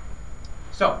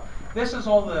 So this is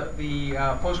all the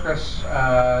Postgres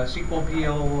SQL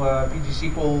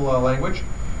PG-SQL language.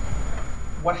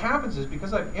 What happens is,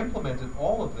 because I've implemented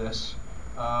all of this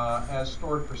as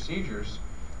stored procedures,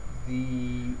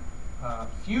 the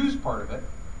fuse part of it,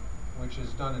 which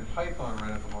is done in Python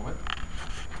right at the moment,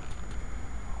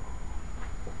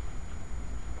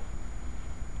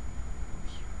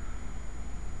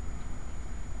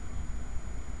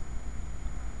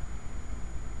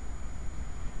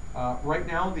 right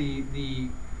now, the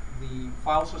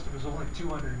file system is only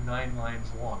 209 lines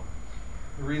long.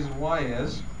 The reason why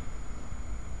is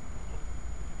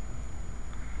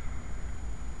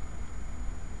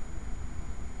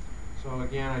so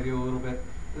again, I do a little bit.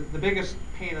 The biggest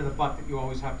pain in the butt that you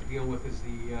always have to deal with is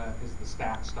the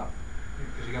stat stuff,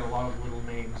 because you got a lot of little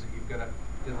names that you've got to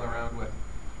diddle around with.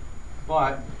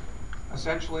 But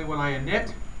essentially, when I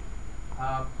init,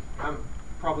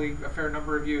 probably a fair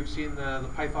number of you have seen the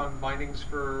Python bindings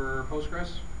for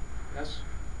Postgres. Yes?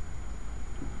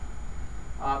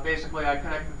 Basically, I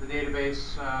connect to the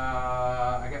database,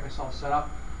 I get myself set up,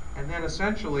 and then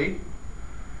essentially,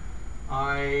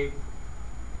 I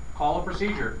call a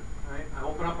procedure. Right? I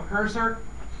open up a cursor,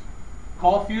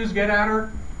 call fuse getAttr,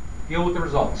 deal with the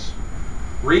results.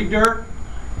 Read dir,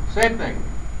 same thing.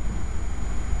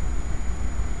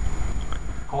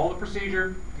 Call the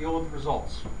procedure, deal with the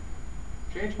results.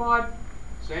 Change mod,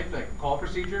 same thing. Call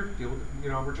procedure, deal with,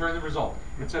 return the result,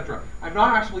 etc. I'm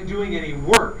not actually doing any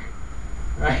work,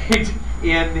 right,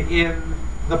 in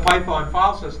the Python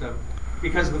file system,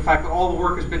 because of the fact that all the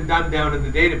work has been done down in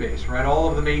the database, right? All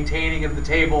of the maintaining of the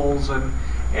tables and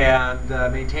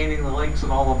maintaining the links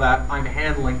and all of that, I'm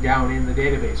handling down in the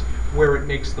database where it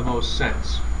makes the most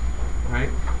sense, right?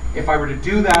 If I were to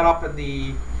do that up in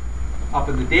the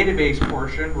database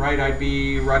portion, right, I'd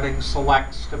be running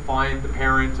selects to find the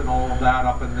parent and all of that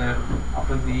up in the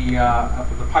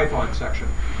Python section.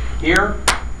 Here,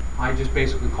 I just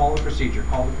basically call the procedure,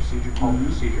 call the procedure, call the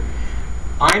procedure.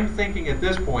 I'm thinking at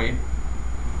this point,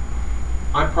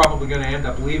 I'm probably going to end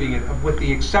up leaving it, with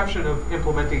the exception of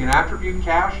implementing an attribute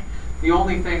cache. The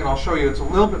only thing, and I'll show you, it's a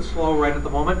little bit slow right at the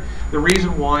moment. The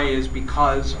reason why is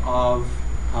because of,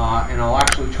 and I'll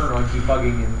actually turn on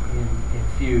debugging in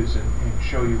Fuse and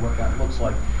show you what that looks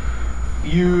like.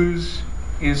 Fuse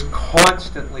is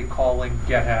constantly calling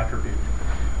getAttribute.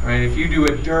 Right? If you do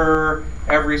a dir,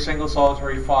 every single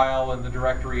solitary file in the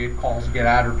directory it calls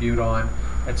getAttribute on,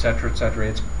 etc., etc.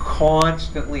 It's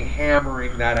constantly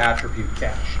hammering that attribute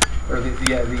cache, or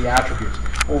the attributes.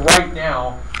 Well, right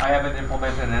now, I haven't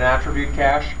implemented an attribute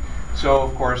cache, so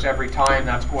of course, every time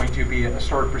that's going to be a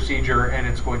stored procedure and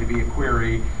it's going to be a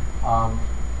query.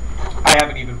 I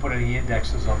haven't even put any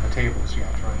indexes on the tables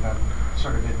yet, right? I'm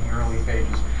sort of in the early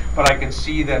phases. But I can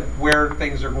see that where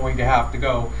things are going to have to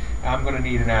go, I'm going to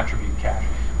need an attribute cache.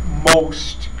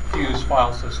 Most Fuse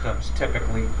file systems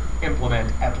typically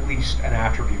implement at least an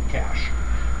attribute cache,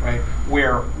 right?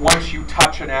 Where once you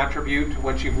touch an attribute,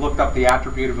 once you've looked up the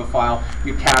attribute of a file,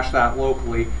 you cache that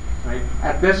locally, right?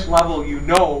 At this level, you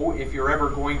know if you're ever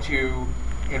going to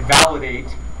invalidate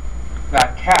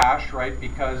that cache, right?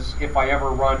 Because if I ever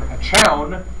run a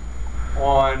chown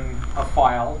on a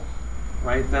file,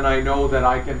 right, then I know that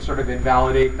I can sort of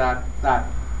invalidate that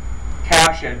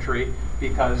cache entry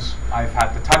because I've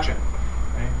had to touch it.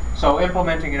 Right? So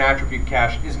implementing an attribute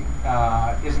cache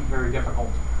isn't very difficult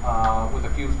with a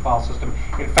Fuse file system.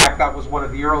 In fact, that was one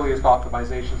of the earliest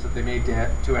optimizations that they made to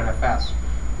NFS.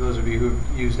 Those of you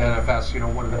who've used NFS,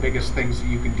 one of the biggest things that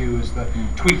you can do is the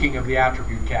tweaking of the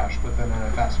attribute cache within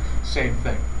NFS. Same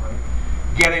thing, right?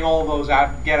 Getting all of those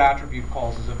get attribute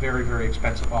calls is a very, very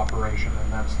expensive operation,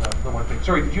 and that's the one thing.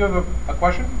 Sorry, did you have a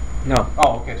question? No.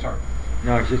 Oh, okay, sorry.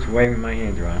 No, I was just waving my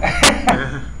hand around.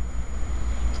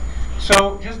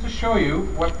 So, just to show you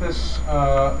what this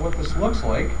looks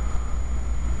like,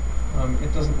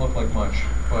 It doesn't look like much,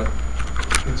 but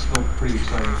it's still pretty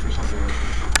exciting for something like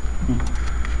this.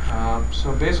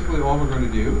 So basically all we're going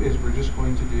to do is we're just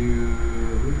going to do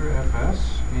Aludra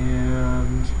FS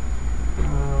and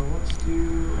let's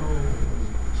do,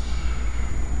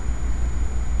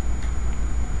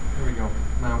 there we go,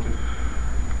 mounted.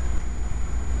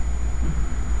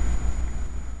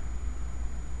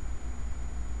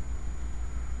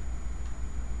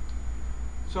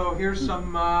 So here's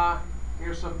some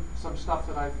stuff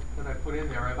that I put in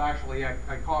there.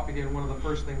 I copied in, one of the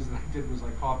first things that I did was I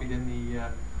copied in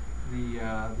the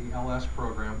LS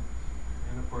program,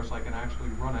 and of course I can actually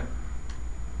run it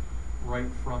right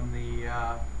from the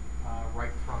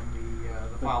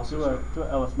file system. Do a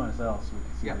ls -L so we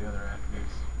can see Yep. the other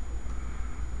attributes.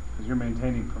 Because you're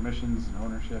maintaining permissions and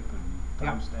ownership and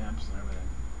Yep. timestamps and everything.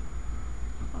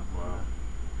 Wow.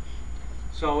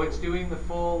 So it's doing the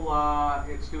full,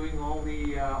 it's doing all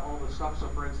the stuff. So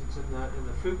for instance, in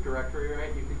the Fook directory,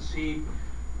 right, you can see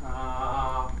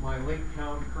my link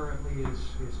count currently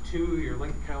is 2. Your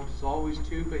link count is always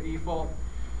 2 by default.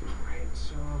 Right.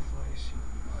 So if I see,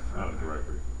 Out of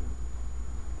directory.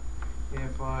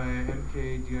 if I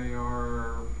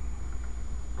mkdir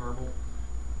garble.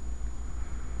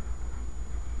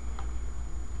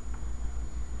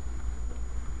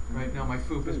 Right now, my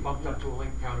FOOP is bumped up to a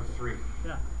link count of 3.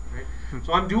 Yeah. Right?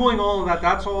 So I'm doing all of that.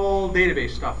 That's all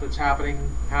database stuff that's happening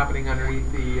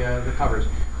underneath the covers.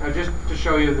 Now, just to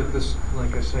show you that this,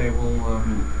 like I say, we'll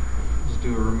just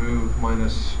do a remove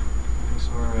minus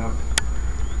srf of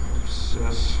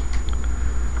sys.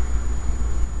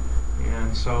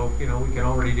 And so, we can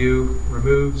already do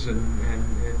removes and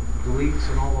deletes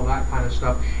and all of that kind of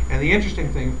stuff. And the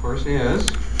interesting thing, of course, is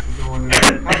we go under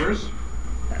the covers.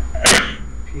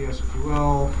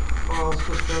 PSQL file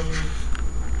system.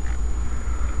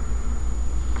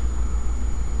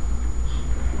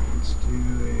 Let's do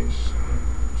a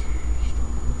select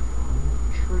star from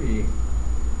tree.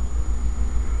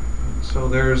 And so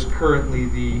there's currently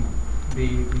the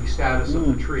status of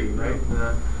the tree, right?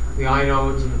 The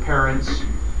inodes and the parents.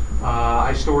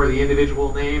 I store the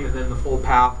individual name and then the full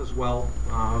path as well.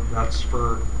 That's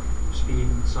for speed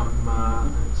and some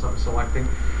selecting.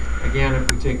 Again, if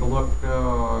we take a look,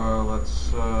 let's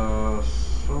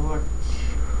select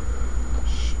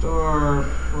star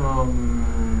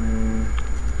from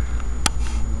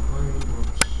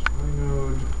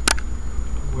inode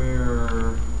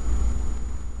where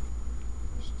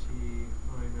st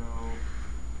inode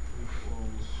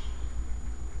equals,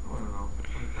 I don't know,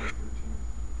 2513.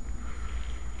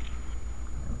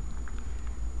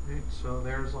 Right, so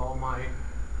there's all my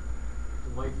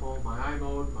delightful, my I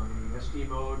mode, my SD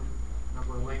mode,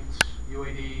 number of links,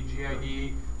 UID,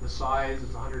 GID, the size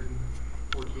is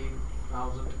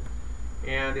 114,000.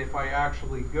 And if I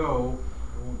actually go,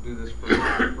 I won't do this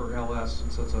for LS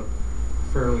since that's a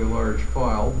fairly large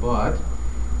file, but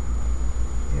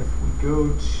if we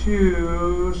go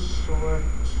to select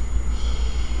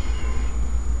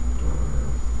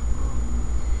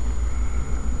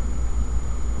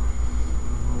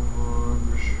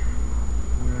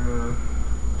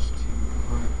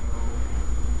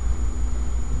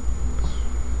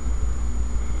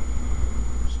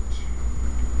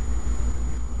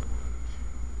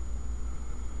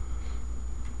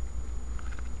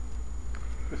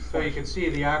so you can see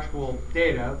the actual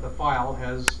data, the file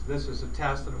has, this is a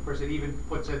test, and of course it even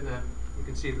puts in the, you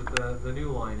can see that the new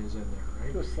line is in there,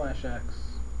 right? Do a /x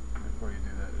before you do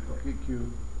that.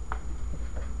 Q.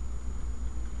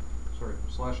 Sorry,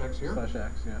 /x here?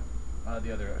 /x, yeah.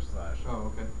 The other slash.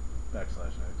 Oh, okay. \x.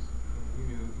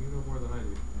 You know more than I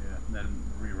do. Yeah, and then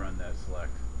rerun that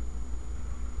select.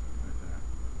 Right there.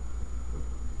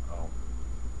 Oh.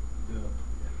 Yeah.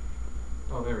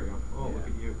 Oh, there we go. Oh, Yeah. look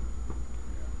at you.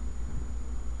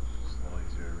 It's a little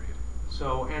easier to read.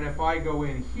 So, and if I go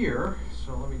in here,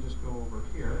 so let me just go over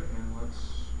here, and let's,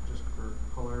 just for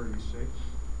polarity's sake.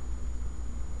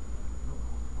 Nope,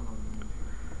 what am I doing here?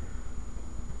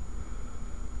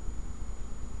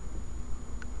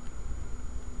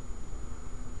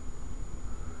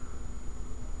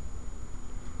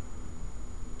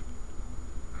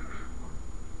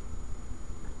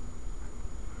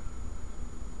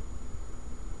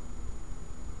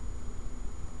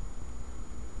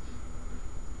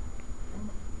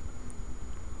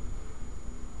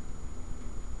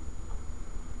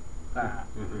 Ah.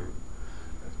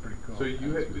 That's pretty cool. So did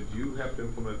you have to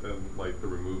implement then, like the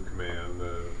remove command,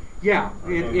 Yeah,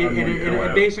 unlink your and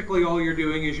web. basically all you're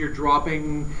doing is you're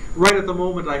dropping, right at the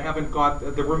moment I haven't got,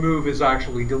 the remove is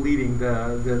actually deleting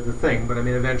the thing, but I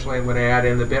mean eventually I'm going to add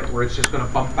in the bit where it's just going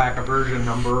to bump back a version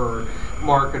number or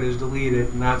mark it as deleted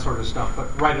and that sort of stuff.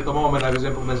 But right at the moment I was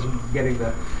implementing getting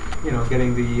the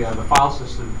file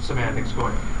system semantics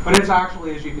going. But it's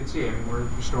actually, as you can see, I mean, we're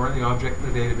storing the object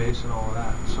in the database and all of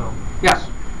that. So, yes?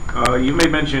 You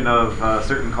made mention of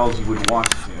certain calls you would want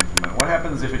to implement. What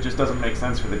happens if it just doesn't make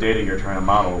sense for the data you're trying to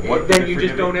model? What Then you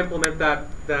just don't implement that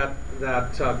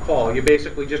call. You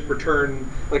basically just return,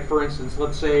 like for instance,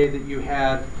 let's say that you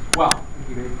had, well, I'll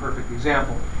give you a perfect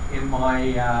example. In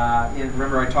my,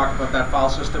 remember I talked about that file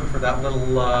system for that little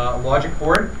logic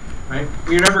board? Right?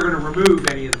 You're never going to remove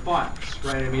any of the files,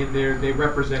 right? I mean, they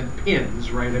represent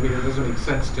pins, right? I mean, it doesn't make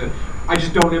sense to, I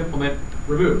just don't implement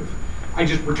remove. I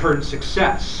just return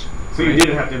success. So you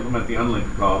didn't have to implement the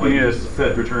unlink call, but you just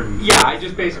said return. Yeah, I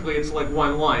just basically, it's like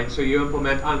one line. So you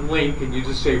implement unlink and you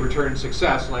just say return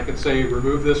success, and I could say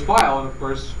remove this file, and of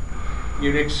course,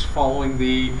 Unix following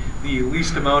the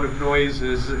least amount of noise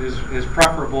is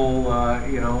preferable,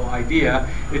 idea.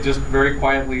 It just very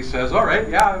quietly says, all right,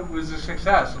 yeah, it was a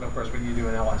success. And of course, when you do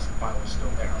an ls, the file is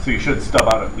still there. So you should stub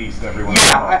out at least every once in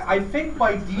a while. Yeah, I think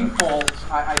by default,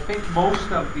 I think most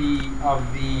of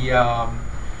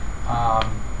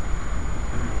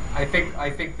I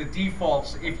think the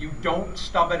defaults, if you don't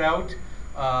stub it out,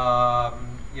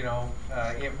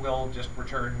 it will just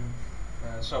return.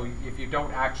 So if you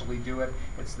don't actually do it,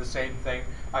 it's the same thing.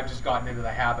 I've just gotten into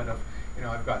the habit of,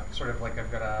 I've got sort of like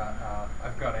I've got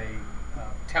a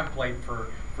template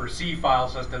for C file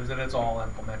systems, and it's all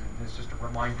implemented. It's just a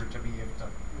reminder to me of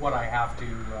what I have to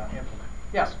implement.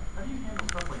 Yes. How do you handle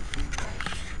stuff like seek calls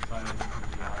inside of the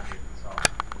object itself?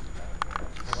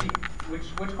 Seek.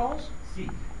 Which calls?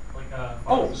 Seek.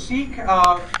 Seek.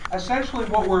 Essentially,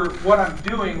 what I'm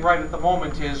doing right at the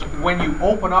moment is when you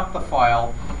open up the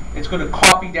file, it's going to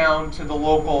copy down to the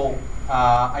local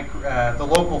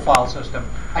file system.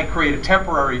 I create a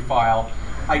temporary file.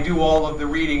 I do all of the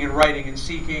reading and writing and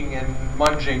seeking and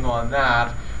munging on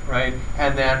that, right?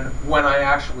 And then when I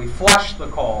actually flush the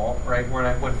call, right?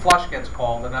 When flush gets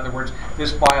called, in other words,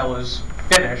 this file is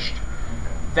finished.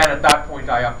 Then at that point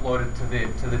I upload it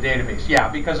to the database. Yeah,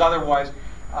 because otherwise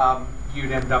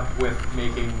you'd end up with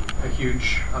making a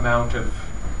huge amount of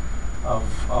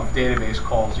database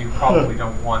calls. You probably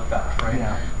don't want that, right?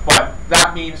 Yeah. But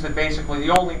that means that basically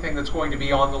the only thing that's going to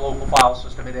be on the local file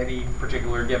system at any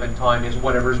particular given time is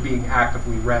whatever's being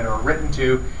actively read or written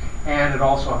to, and it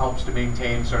also helps to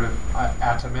maintain sort of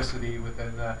atomicity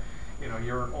within the,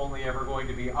 you're only ever going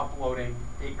to be uploading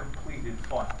a completed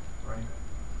file, right?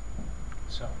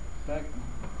 So.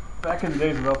 Back in the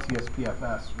days of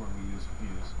LTS-PFS, when we used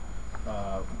Fuse,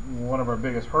 one of our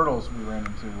biggest hurdles we ran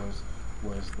into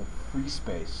was the free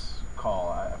space call.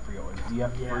 I forget what it was,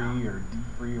 DF free or D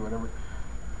free or whatever.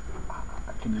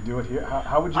 Can you do it here?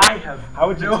 How would you? How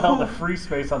would you tell the free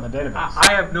space on the database?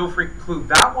 I have no freaking clue.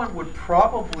 That one would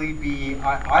probably be.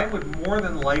 I would more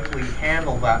than likely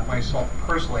handle that myself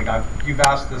personally. You've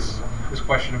asked this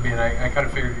question of me, and I kind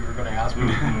of figured you were going to ask me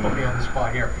to put me on the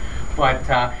spot here. But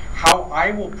how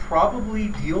I will probably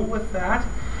deal with that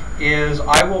is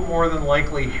I will more than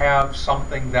likely have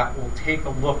something that will take a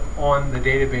look on the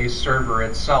database server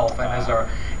itself, and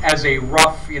as a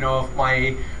rough, if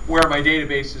where my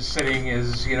database is sitting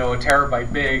is a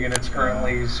terabyte big and it's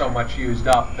currently so much used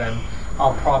up, then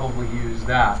I'll probably use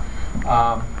that.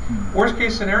 Worst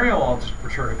case scenario, I'll just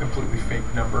return a completely fake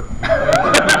number.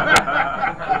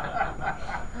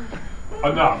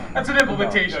 Enough. That's an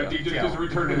implementation detail. Just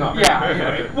return enough.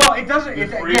 Yeah. Well, it doesn't.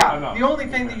 Enough. The only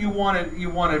thing that you want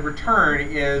to return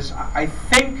is, I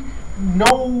think,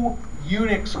 no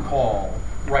Unix call,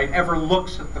 right, ever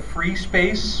looks at the free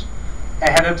space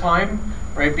ahead of time,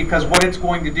 right? Because what it's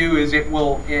going to do is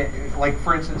like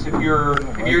for instance, if you're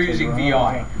using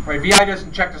VI, right? VI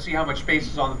doesn't check to see how much space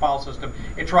is on the file system.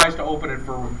 It tries to open it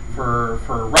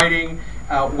for writing.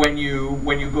 When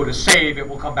you go to save, it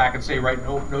will come back and say, right,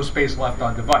 no space left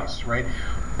on device, right?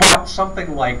 But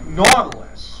something like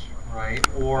Nautilus, right,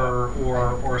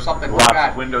 or something like that.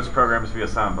 Lots of Windows programs via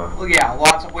Samba. Well, yeah,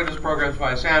 lots of Windows programs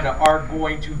via Samba are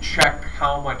going to check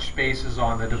how much space is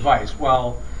on the device.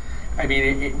 Well, I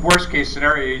mean, worst case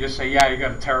scenario, you just say, yeah, you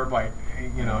got a terabyte,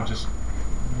 just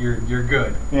you're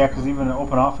good. Yeah, because even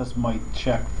Openoffice might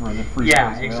check for the free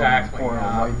yeah, space exactly. before it'll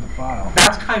write the file.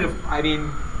 That's kind of, I mean,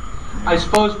 I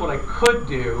suppose what I could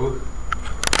do,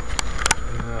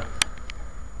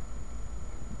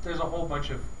 there's a whole bunch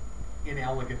of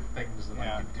inelegant things that I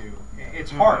Yeah. could do.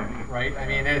 It's hard, right? I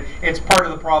mean, it's part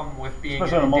of the problem with being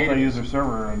Especially on a in database. multi-user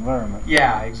server environment.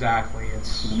 Yeah, exactly.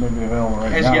 It's It may be available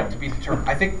right has now. yet to be determined.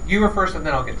 I think you were first, and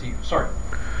then I'll get to you. Sorry.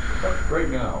 Right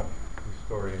now,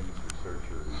 historians,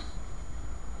 researchers,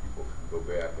 people can go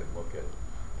back and look at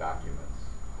documents,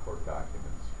 court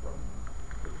documents from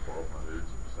the 1200s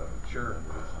or 1700s Sure. or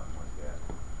something like that.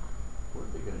 What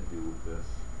are they going to do with this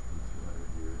in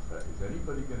 200 years? Is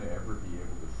anybody going to ever be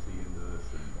able to see into this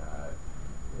and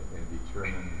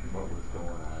determine what was going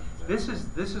on? This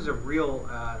is a real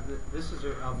this is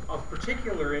of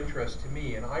particular interest to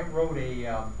me, and I wrote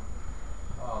a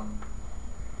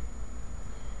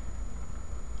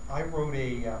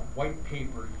white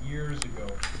paper years ago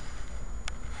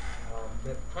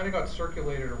that kind of got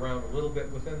circulated around a little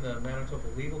bit within the Manitoba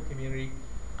legal community.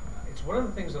 It's one of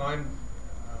the things that I'm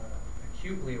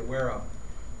acutely aware of.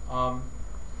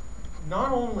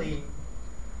 Not only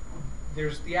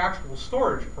there's the actual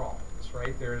storage problems,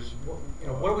 right? There's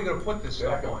what are we going to put this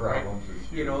stuff Backup on, right? problems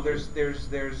is You know, huge. there's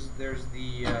the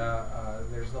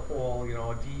whole, a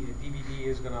DVD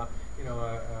is going to,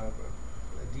 a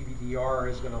DVD-R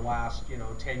is going to last,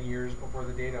 10 years before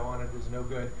the data on it is no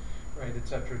good, right, et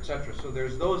cetera, et cetera. So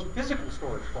there's those physical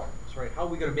storage problems, right? How are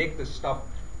we going to make this stuff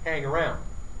hang around?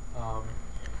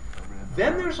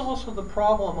 Then there's also the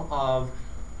problem of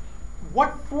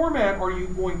what format are you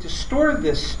going to store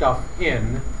this stuff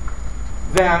in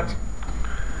that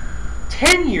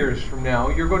 10 years from now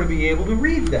you're going to be able to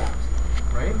read that,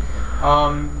 right?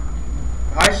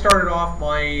 I started off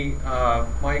my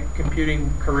my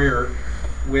computing career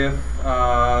with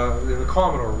in the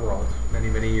Commodore world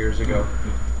many years ago,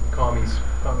 Commie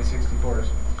 64s,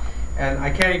 and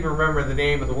I can't even remember the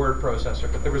name of the word processor,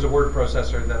 but there was a word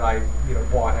processor that I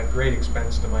bought at great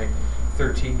expense to my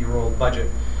 13-year-old budget.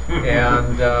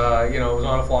 And it was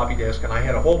on a floppy disk, and I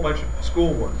had a whole bunch of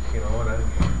schoolwork, and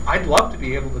I'd love to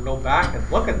be able to go back and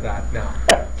look at that now.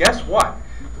 Guess what?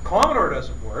 The Commodore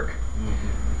doesn't work.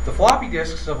 The floppy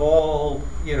disks have all,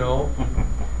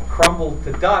 crumbled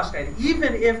to dust, and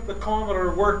even if the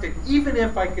Commodore worked, and even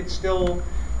if I could still,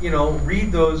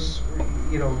 read those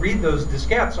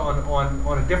diskettes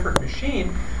on a different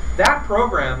machine, that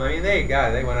program, I mean, they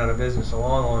went out of business a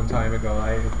long time ago.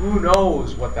 Who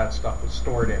knows what that stuff was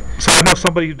stored in? So I know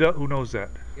somebody who knows that.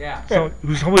 Yeah. So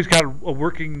who's always got a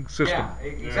working system. Yeah,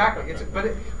 exactly.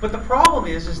 But the problem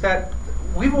is that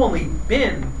we've only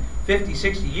been 50,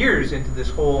 60 years into this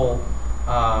whole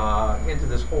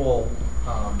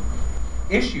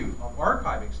issue of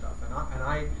archiving stuff, and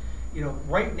I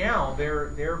right now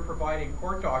they're providing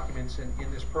court documents in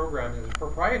this program, in a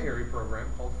proprietary program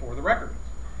called For the Record.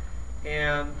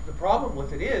 And the problem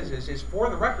with it is For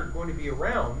the Record going to be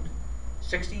around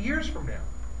 60 years from now?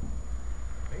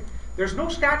 Right? There's no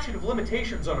statute of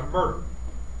limitations on a murder.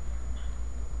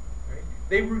 Right?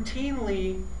 They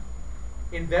routinely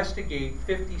investigate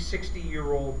 50,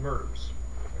 60-year-old murders.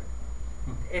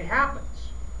 Right? It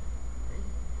happens. Right?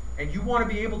 And you want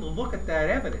to be able to look at that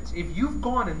evidence. If you've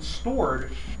gone and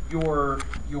stored your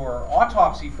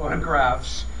autopsy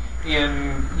photographs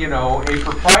in a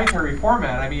proprietary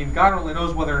format, I mean, God only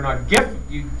knows whether or not GIF,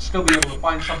 you'd still be able to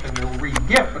find something that'll read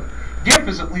GIF, but GIF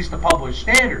is at least a published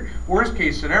standard. Worst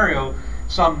case scenario,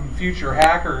 some future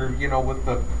hacker, with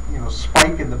the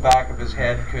spike in the back of his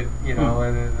head could,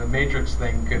 and the Matrix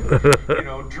thing could,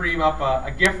 dream up a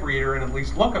GIF reader and at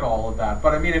least look at all of that.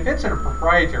 But I mean, if it's in a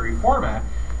proprietary format,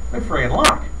 good friggin'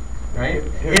 luck, right?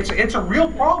 It's a real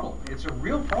problem. It's a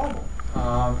real problem.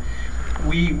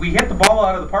 We hit the ball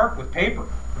out of the park with paper,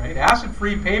 right?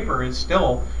 Acid-free paper is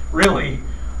still really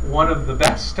one of the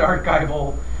best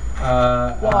archival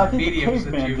Well, I think the mediums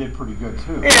that caveman you did pretty good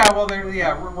too. Yeah, well,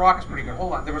 rock is pretty good.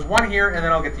 Hold on, there was one here, and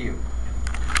then I'll get to you.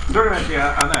 Sort of actually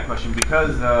on that question,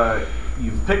 because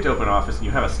you've picked Openoffice and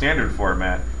you have a standard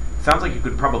format, sounds like you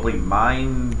could probably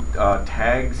mine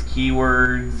tags,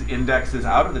 keywords, indexes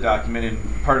out of the document,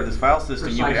 and part of this file system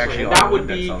you could actually and that would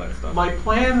auto-index be all that stuff. my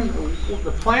plan.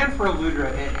 The plan for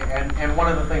Aludra, and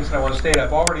one of the things that I want to state,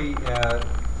 I've already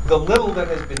the little that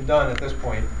has been done at this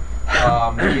point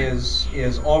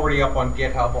is already up on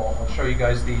GitHub. I'll show you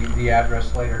guys the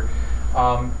address later.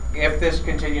 If this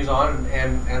continues on,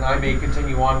 and I may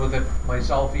continue on with it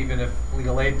myself, even if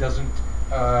Legalaid doesn't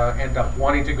end up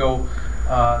wanting to go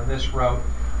this route.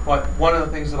 But one of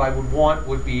the things that I would want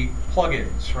would be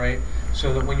plugins, right?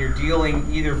 So that when you're dealing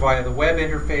either via the web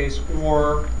interface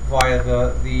or via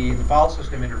the file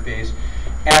system interface,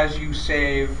 as you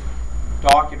save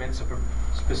documents of a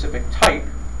specific type,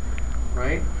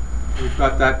 right? We've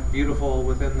got that beautiful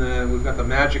we've got the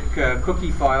magic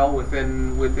cookie file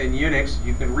within Unix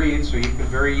you can read, so you can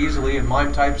very easily, and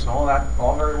MIME types and all that,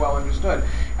 all very well understood.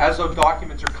 As those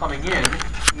documents are coming in,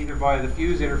 either via the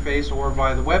Fuse interface or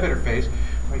via the web interface,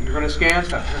 right, you're going to scan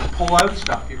stuff, you're going to pull out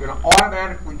stuff, you're going to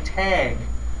automatically tag.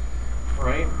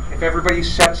 Right? If everybody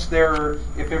sets their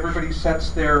within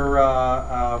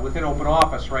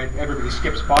Openoffice, right? Everybody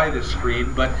skips by this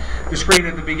screen, but the screen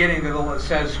at the beginning that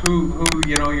says who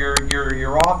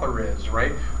your author is,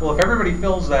 right? Well, if everybody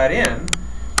fills that in,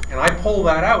 and I pull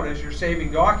that out as you're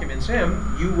saving documents in,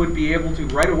 you would be able to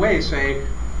right away say,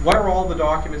 what are all the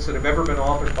documents that have ever been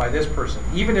authored by this person,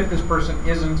 even if this person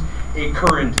isn't a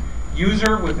current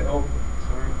user with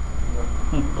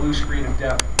blue screen of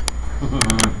death.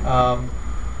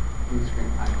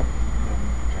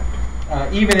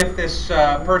 Even if this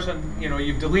person,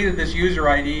 you've deleted this user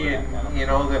ID and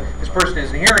this person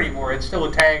isn't here anymore, it's still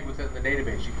a tag within the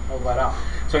database. You can pull that out.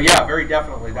 So yeah, very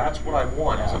definitely, that's what I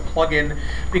want, is a plug-in.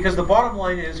 Because the bottom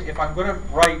line is, if I'm going to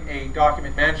write a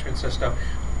document management system,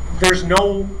 there's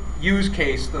no use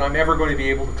case that I'm ever going to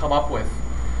be able to come up with,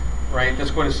 right,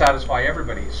 that's going to satisfy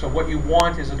everybody. So what you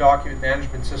want is a document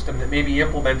management system that maybe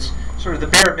implements sort of the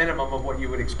bare minimum of what you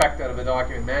would expect out of a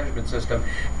document management system,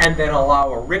 and then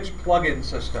allow a rich plug-in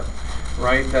system,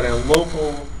 right, that a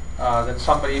local, that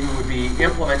somebody who would be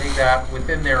implementing that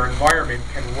within their environment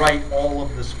can write all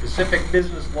of the specific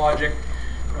business logic,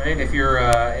 right? If you're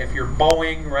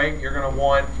Boeing, right, you're going to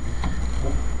want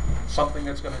something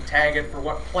that's going to tag it for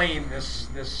what plane this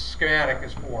schematic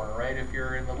is for, right? If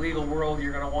you're in the legal world,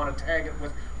 you're going to want to tag it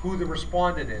with who the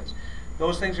respondent is.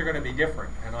 Those things are going to be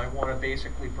different, and I want to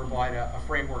basically provide a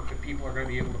framework that people are going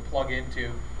to be able to plug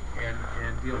into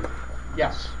and deal with.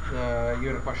 Yes, you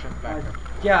had a question back there.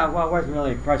 Yeah, well, it wasn't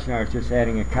really a question. I was just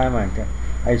adding a comment.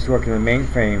 I used to work in the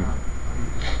mainframe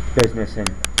business, and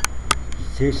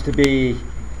it used to be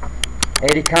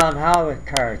 80-column hollow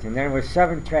cards, and then it was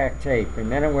 7-track tape,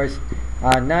 and then it was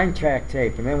 9-track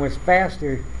tape, and then it was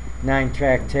faster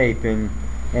 9-track tape, and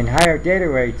higher data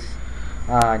rates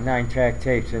 9-track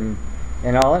tapes, and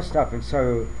all that stuff. And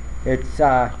so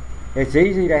it's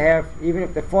easy to have, even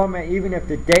if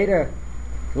the data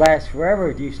lasts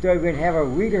forever, do you still even have a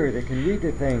reader that can read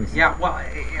the things? Yeah, well,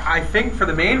 I think for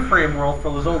the mainframe world, for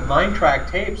those old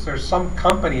 9-track tapes, there's some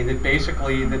company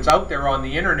that's out there on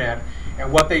the internet.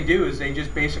 And what they do is they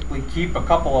just basically keep a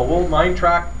couple of old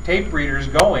 9-track tape readers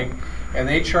going, and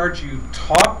they charge you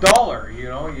top dollar.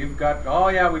 You've got, oh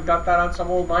yeah, we've got that on some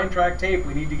old 9-track tape.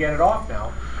 We need to get it off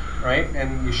now, right?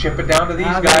 And you ship it down to these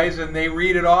guys, and they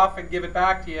read it off and give it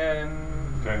back to you, and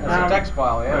as a text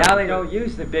file. Yeah. Now they don't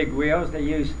use the big wheels. They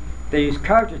use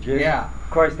cartridges. Yeah.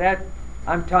 Of course, that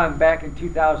I'm talking back in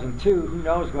 2002. Who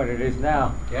knows what it is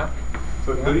now? Yeah.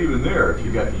 But even there, if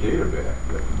you got the data back,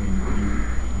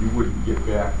 you wouldn't get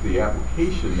back the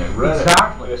application that read it.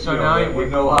 Exactly. So now you would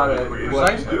know what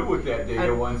to do with that data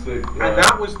and, once it. And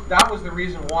that was the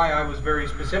reason why I was very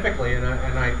specifically, and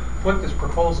I put this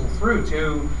proposal through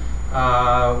to.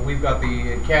 We've got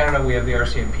in Canada, we have the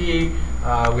RCMP,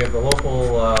 we have the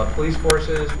local police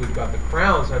forces, we've got the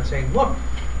Crowns. I'm saying, look,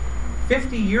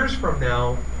 50 years from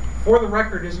now, For the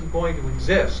Record isn't going to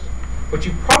exist. But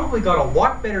you've probably got a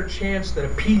lot better chance that a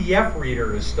PDF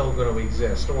reader is still going to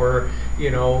exist, or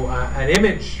an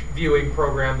image viewing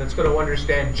program that's going to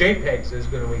understand JPEGs is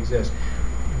going to exist.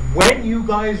 When you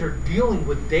guys are dealing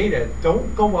with data,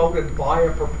 don't go out and buy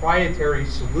a proprietary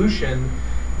solution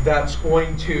that's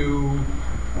going to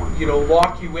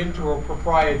lock you into a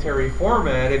proprietary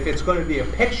format. If it's going to be a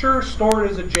picture, store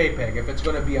it as a JPEG. If it's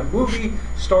going to be a movie,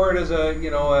 store it as an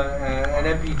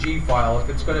MPG file. If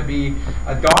it's going to be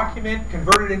a document,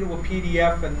 convert it into a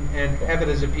PDF and have it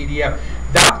as a PDF.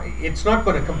 It's not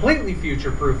going to completely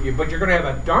future-proof you, but you're going to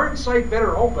have a darn sight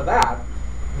better hope of that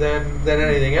than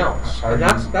anything else. And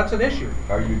that's an issue.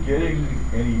 Are you getting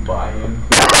any buy-in?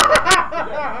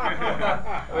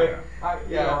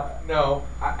 No.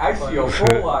 I see a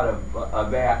whole lot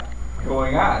of that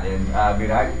going on, and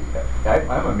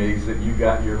I'm amazed that you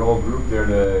got your whole group there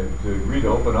to agree to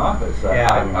Openoffice.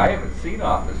 I haven't seen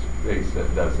Office-based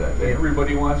that does that.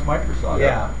 Everybody wants Microsoft.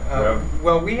 Yeah.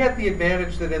 Well, we had the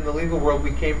advantage that in the legal world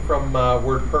we came from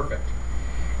WordPerfect.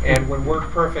 And when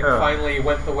WordPerfect finally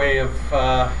went the way of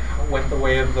the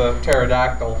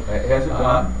pterodactyl, has it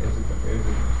gone? Is it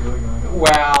really gone?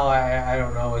 Well, I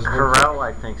don't know. Corel,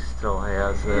 I think, still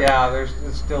has it. Yeah, there's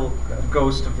still a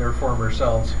ghost of their former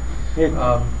selves. You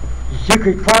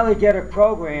could probably get a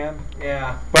program,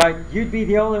 yeah, but you'd be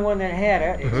the only one that had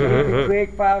it. So you could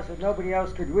create files that nobody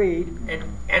else could read.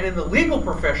 And in the legal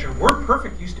profession,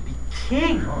 WordPerfect used to be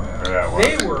king. Oh, yeah.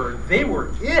 They were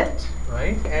it,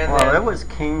 right? And Well, then, it was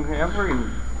king every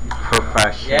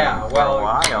profession yeah, for well, a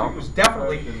while. it was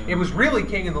definitely, it was really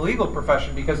king in the legal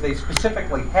profession because they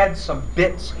specifically had some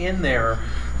bits in there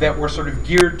that were sort of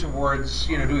geared towards,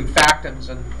 doing factums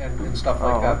and stuff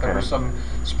like Oh, that. There okay. were some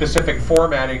specific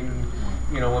formatting,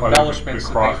 embellishments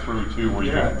The that cross through too, where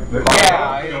you Yeah. can.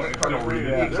 Yeah, Still read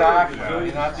it. exactly. Yeah. I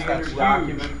mean, that's Standard huge.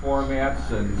 document formats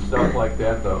and stuff like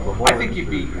that, the whole I think you'd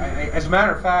be, as a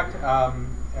matter of fact,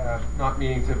 not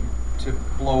meaning to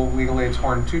blow Legal Aid's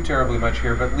horn too terribly much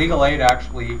here, but Legal Aid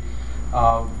actually,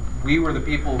 we were the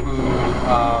people who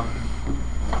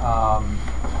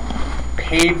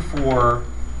paid for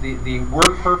the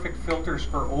WordPerfect filters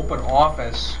for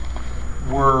Openoffice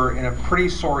were in a pretty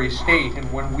sorry state,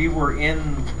 and when we were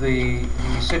in the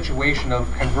situation of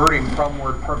converting from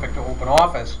WordPerfect to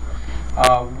Openoffice,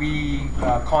 we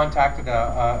contacted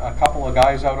a couple of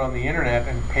guys out on the internet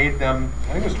and paid them,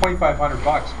 I think it was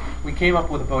 $2,500. We came up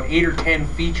with about 8 or 10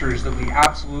 features that we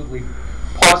absolutely,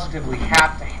 positively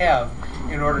had to have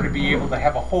in order to be able to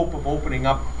have a hope of opening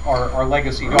up our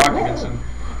legacy documents and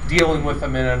dealing with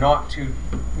them in a not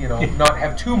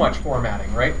have too much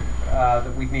formatting, right?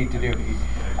 That we need to do.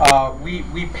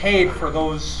 We paid for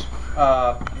those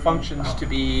functions to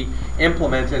be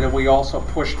implemented, and we also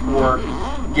pushed for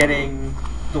getting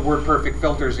the WordPerfect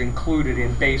filters included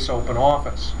in base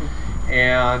Openoffice.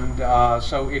 And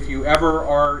so if you ever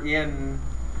are in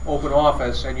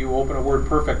Openoffice and you open a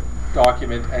WordPerfect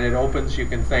document and it opens, you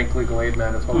can thank Legal Aid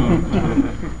Manitoba.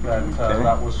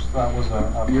 That was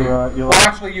a well,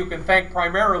 actually, you can thank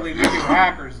primarily the 2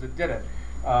 hackers that did it.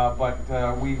 But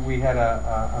we had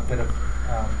a bit of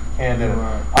hand in it.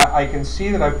 I can see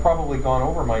that I've probably gone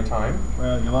over my time.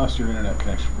 Well, you lost your internet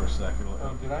connection for a sec. It'll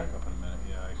Did I? pick up in a minute.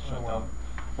 Yeah, I shut well. down.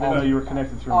 I didn't know you were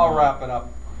connected through. I'll wrap it up.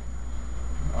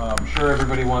 I'm sure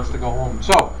everybody wants to go home.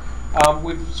 So,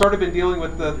 we've sort of been dealing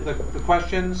with the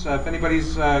questions. If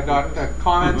anybody's got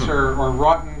comments or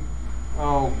rotten,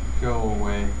 oh, go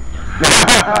away.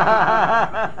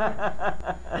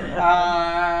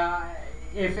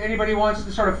 If anybody wants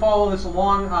to sort of follow this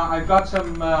along, I've got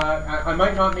some, I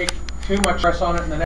might not make too much press on it in the next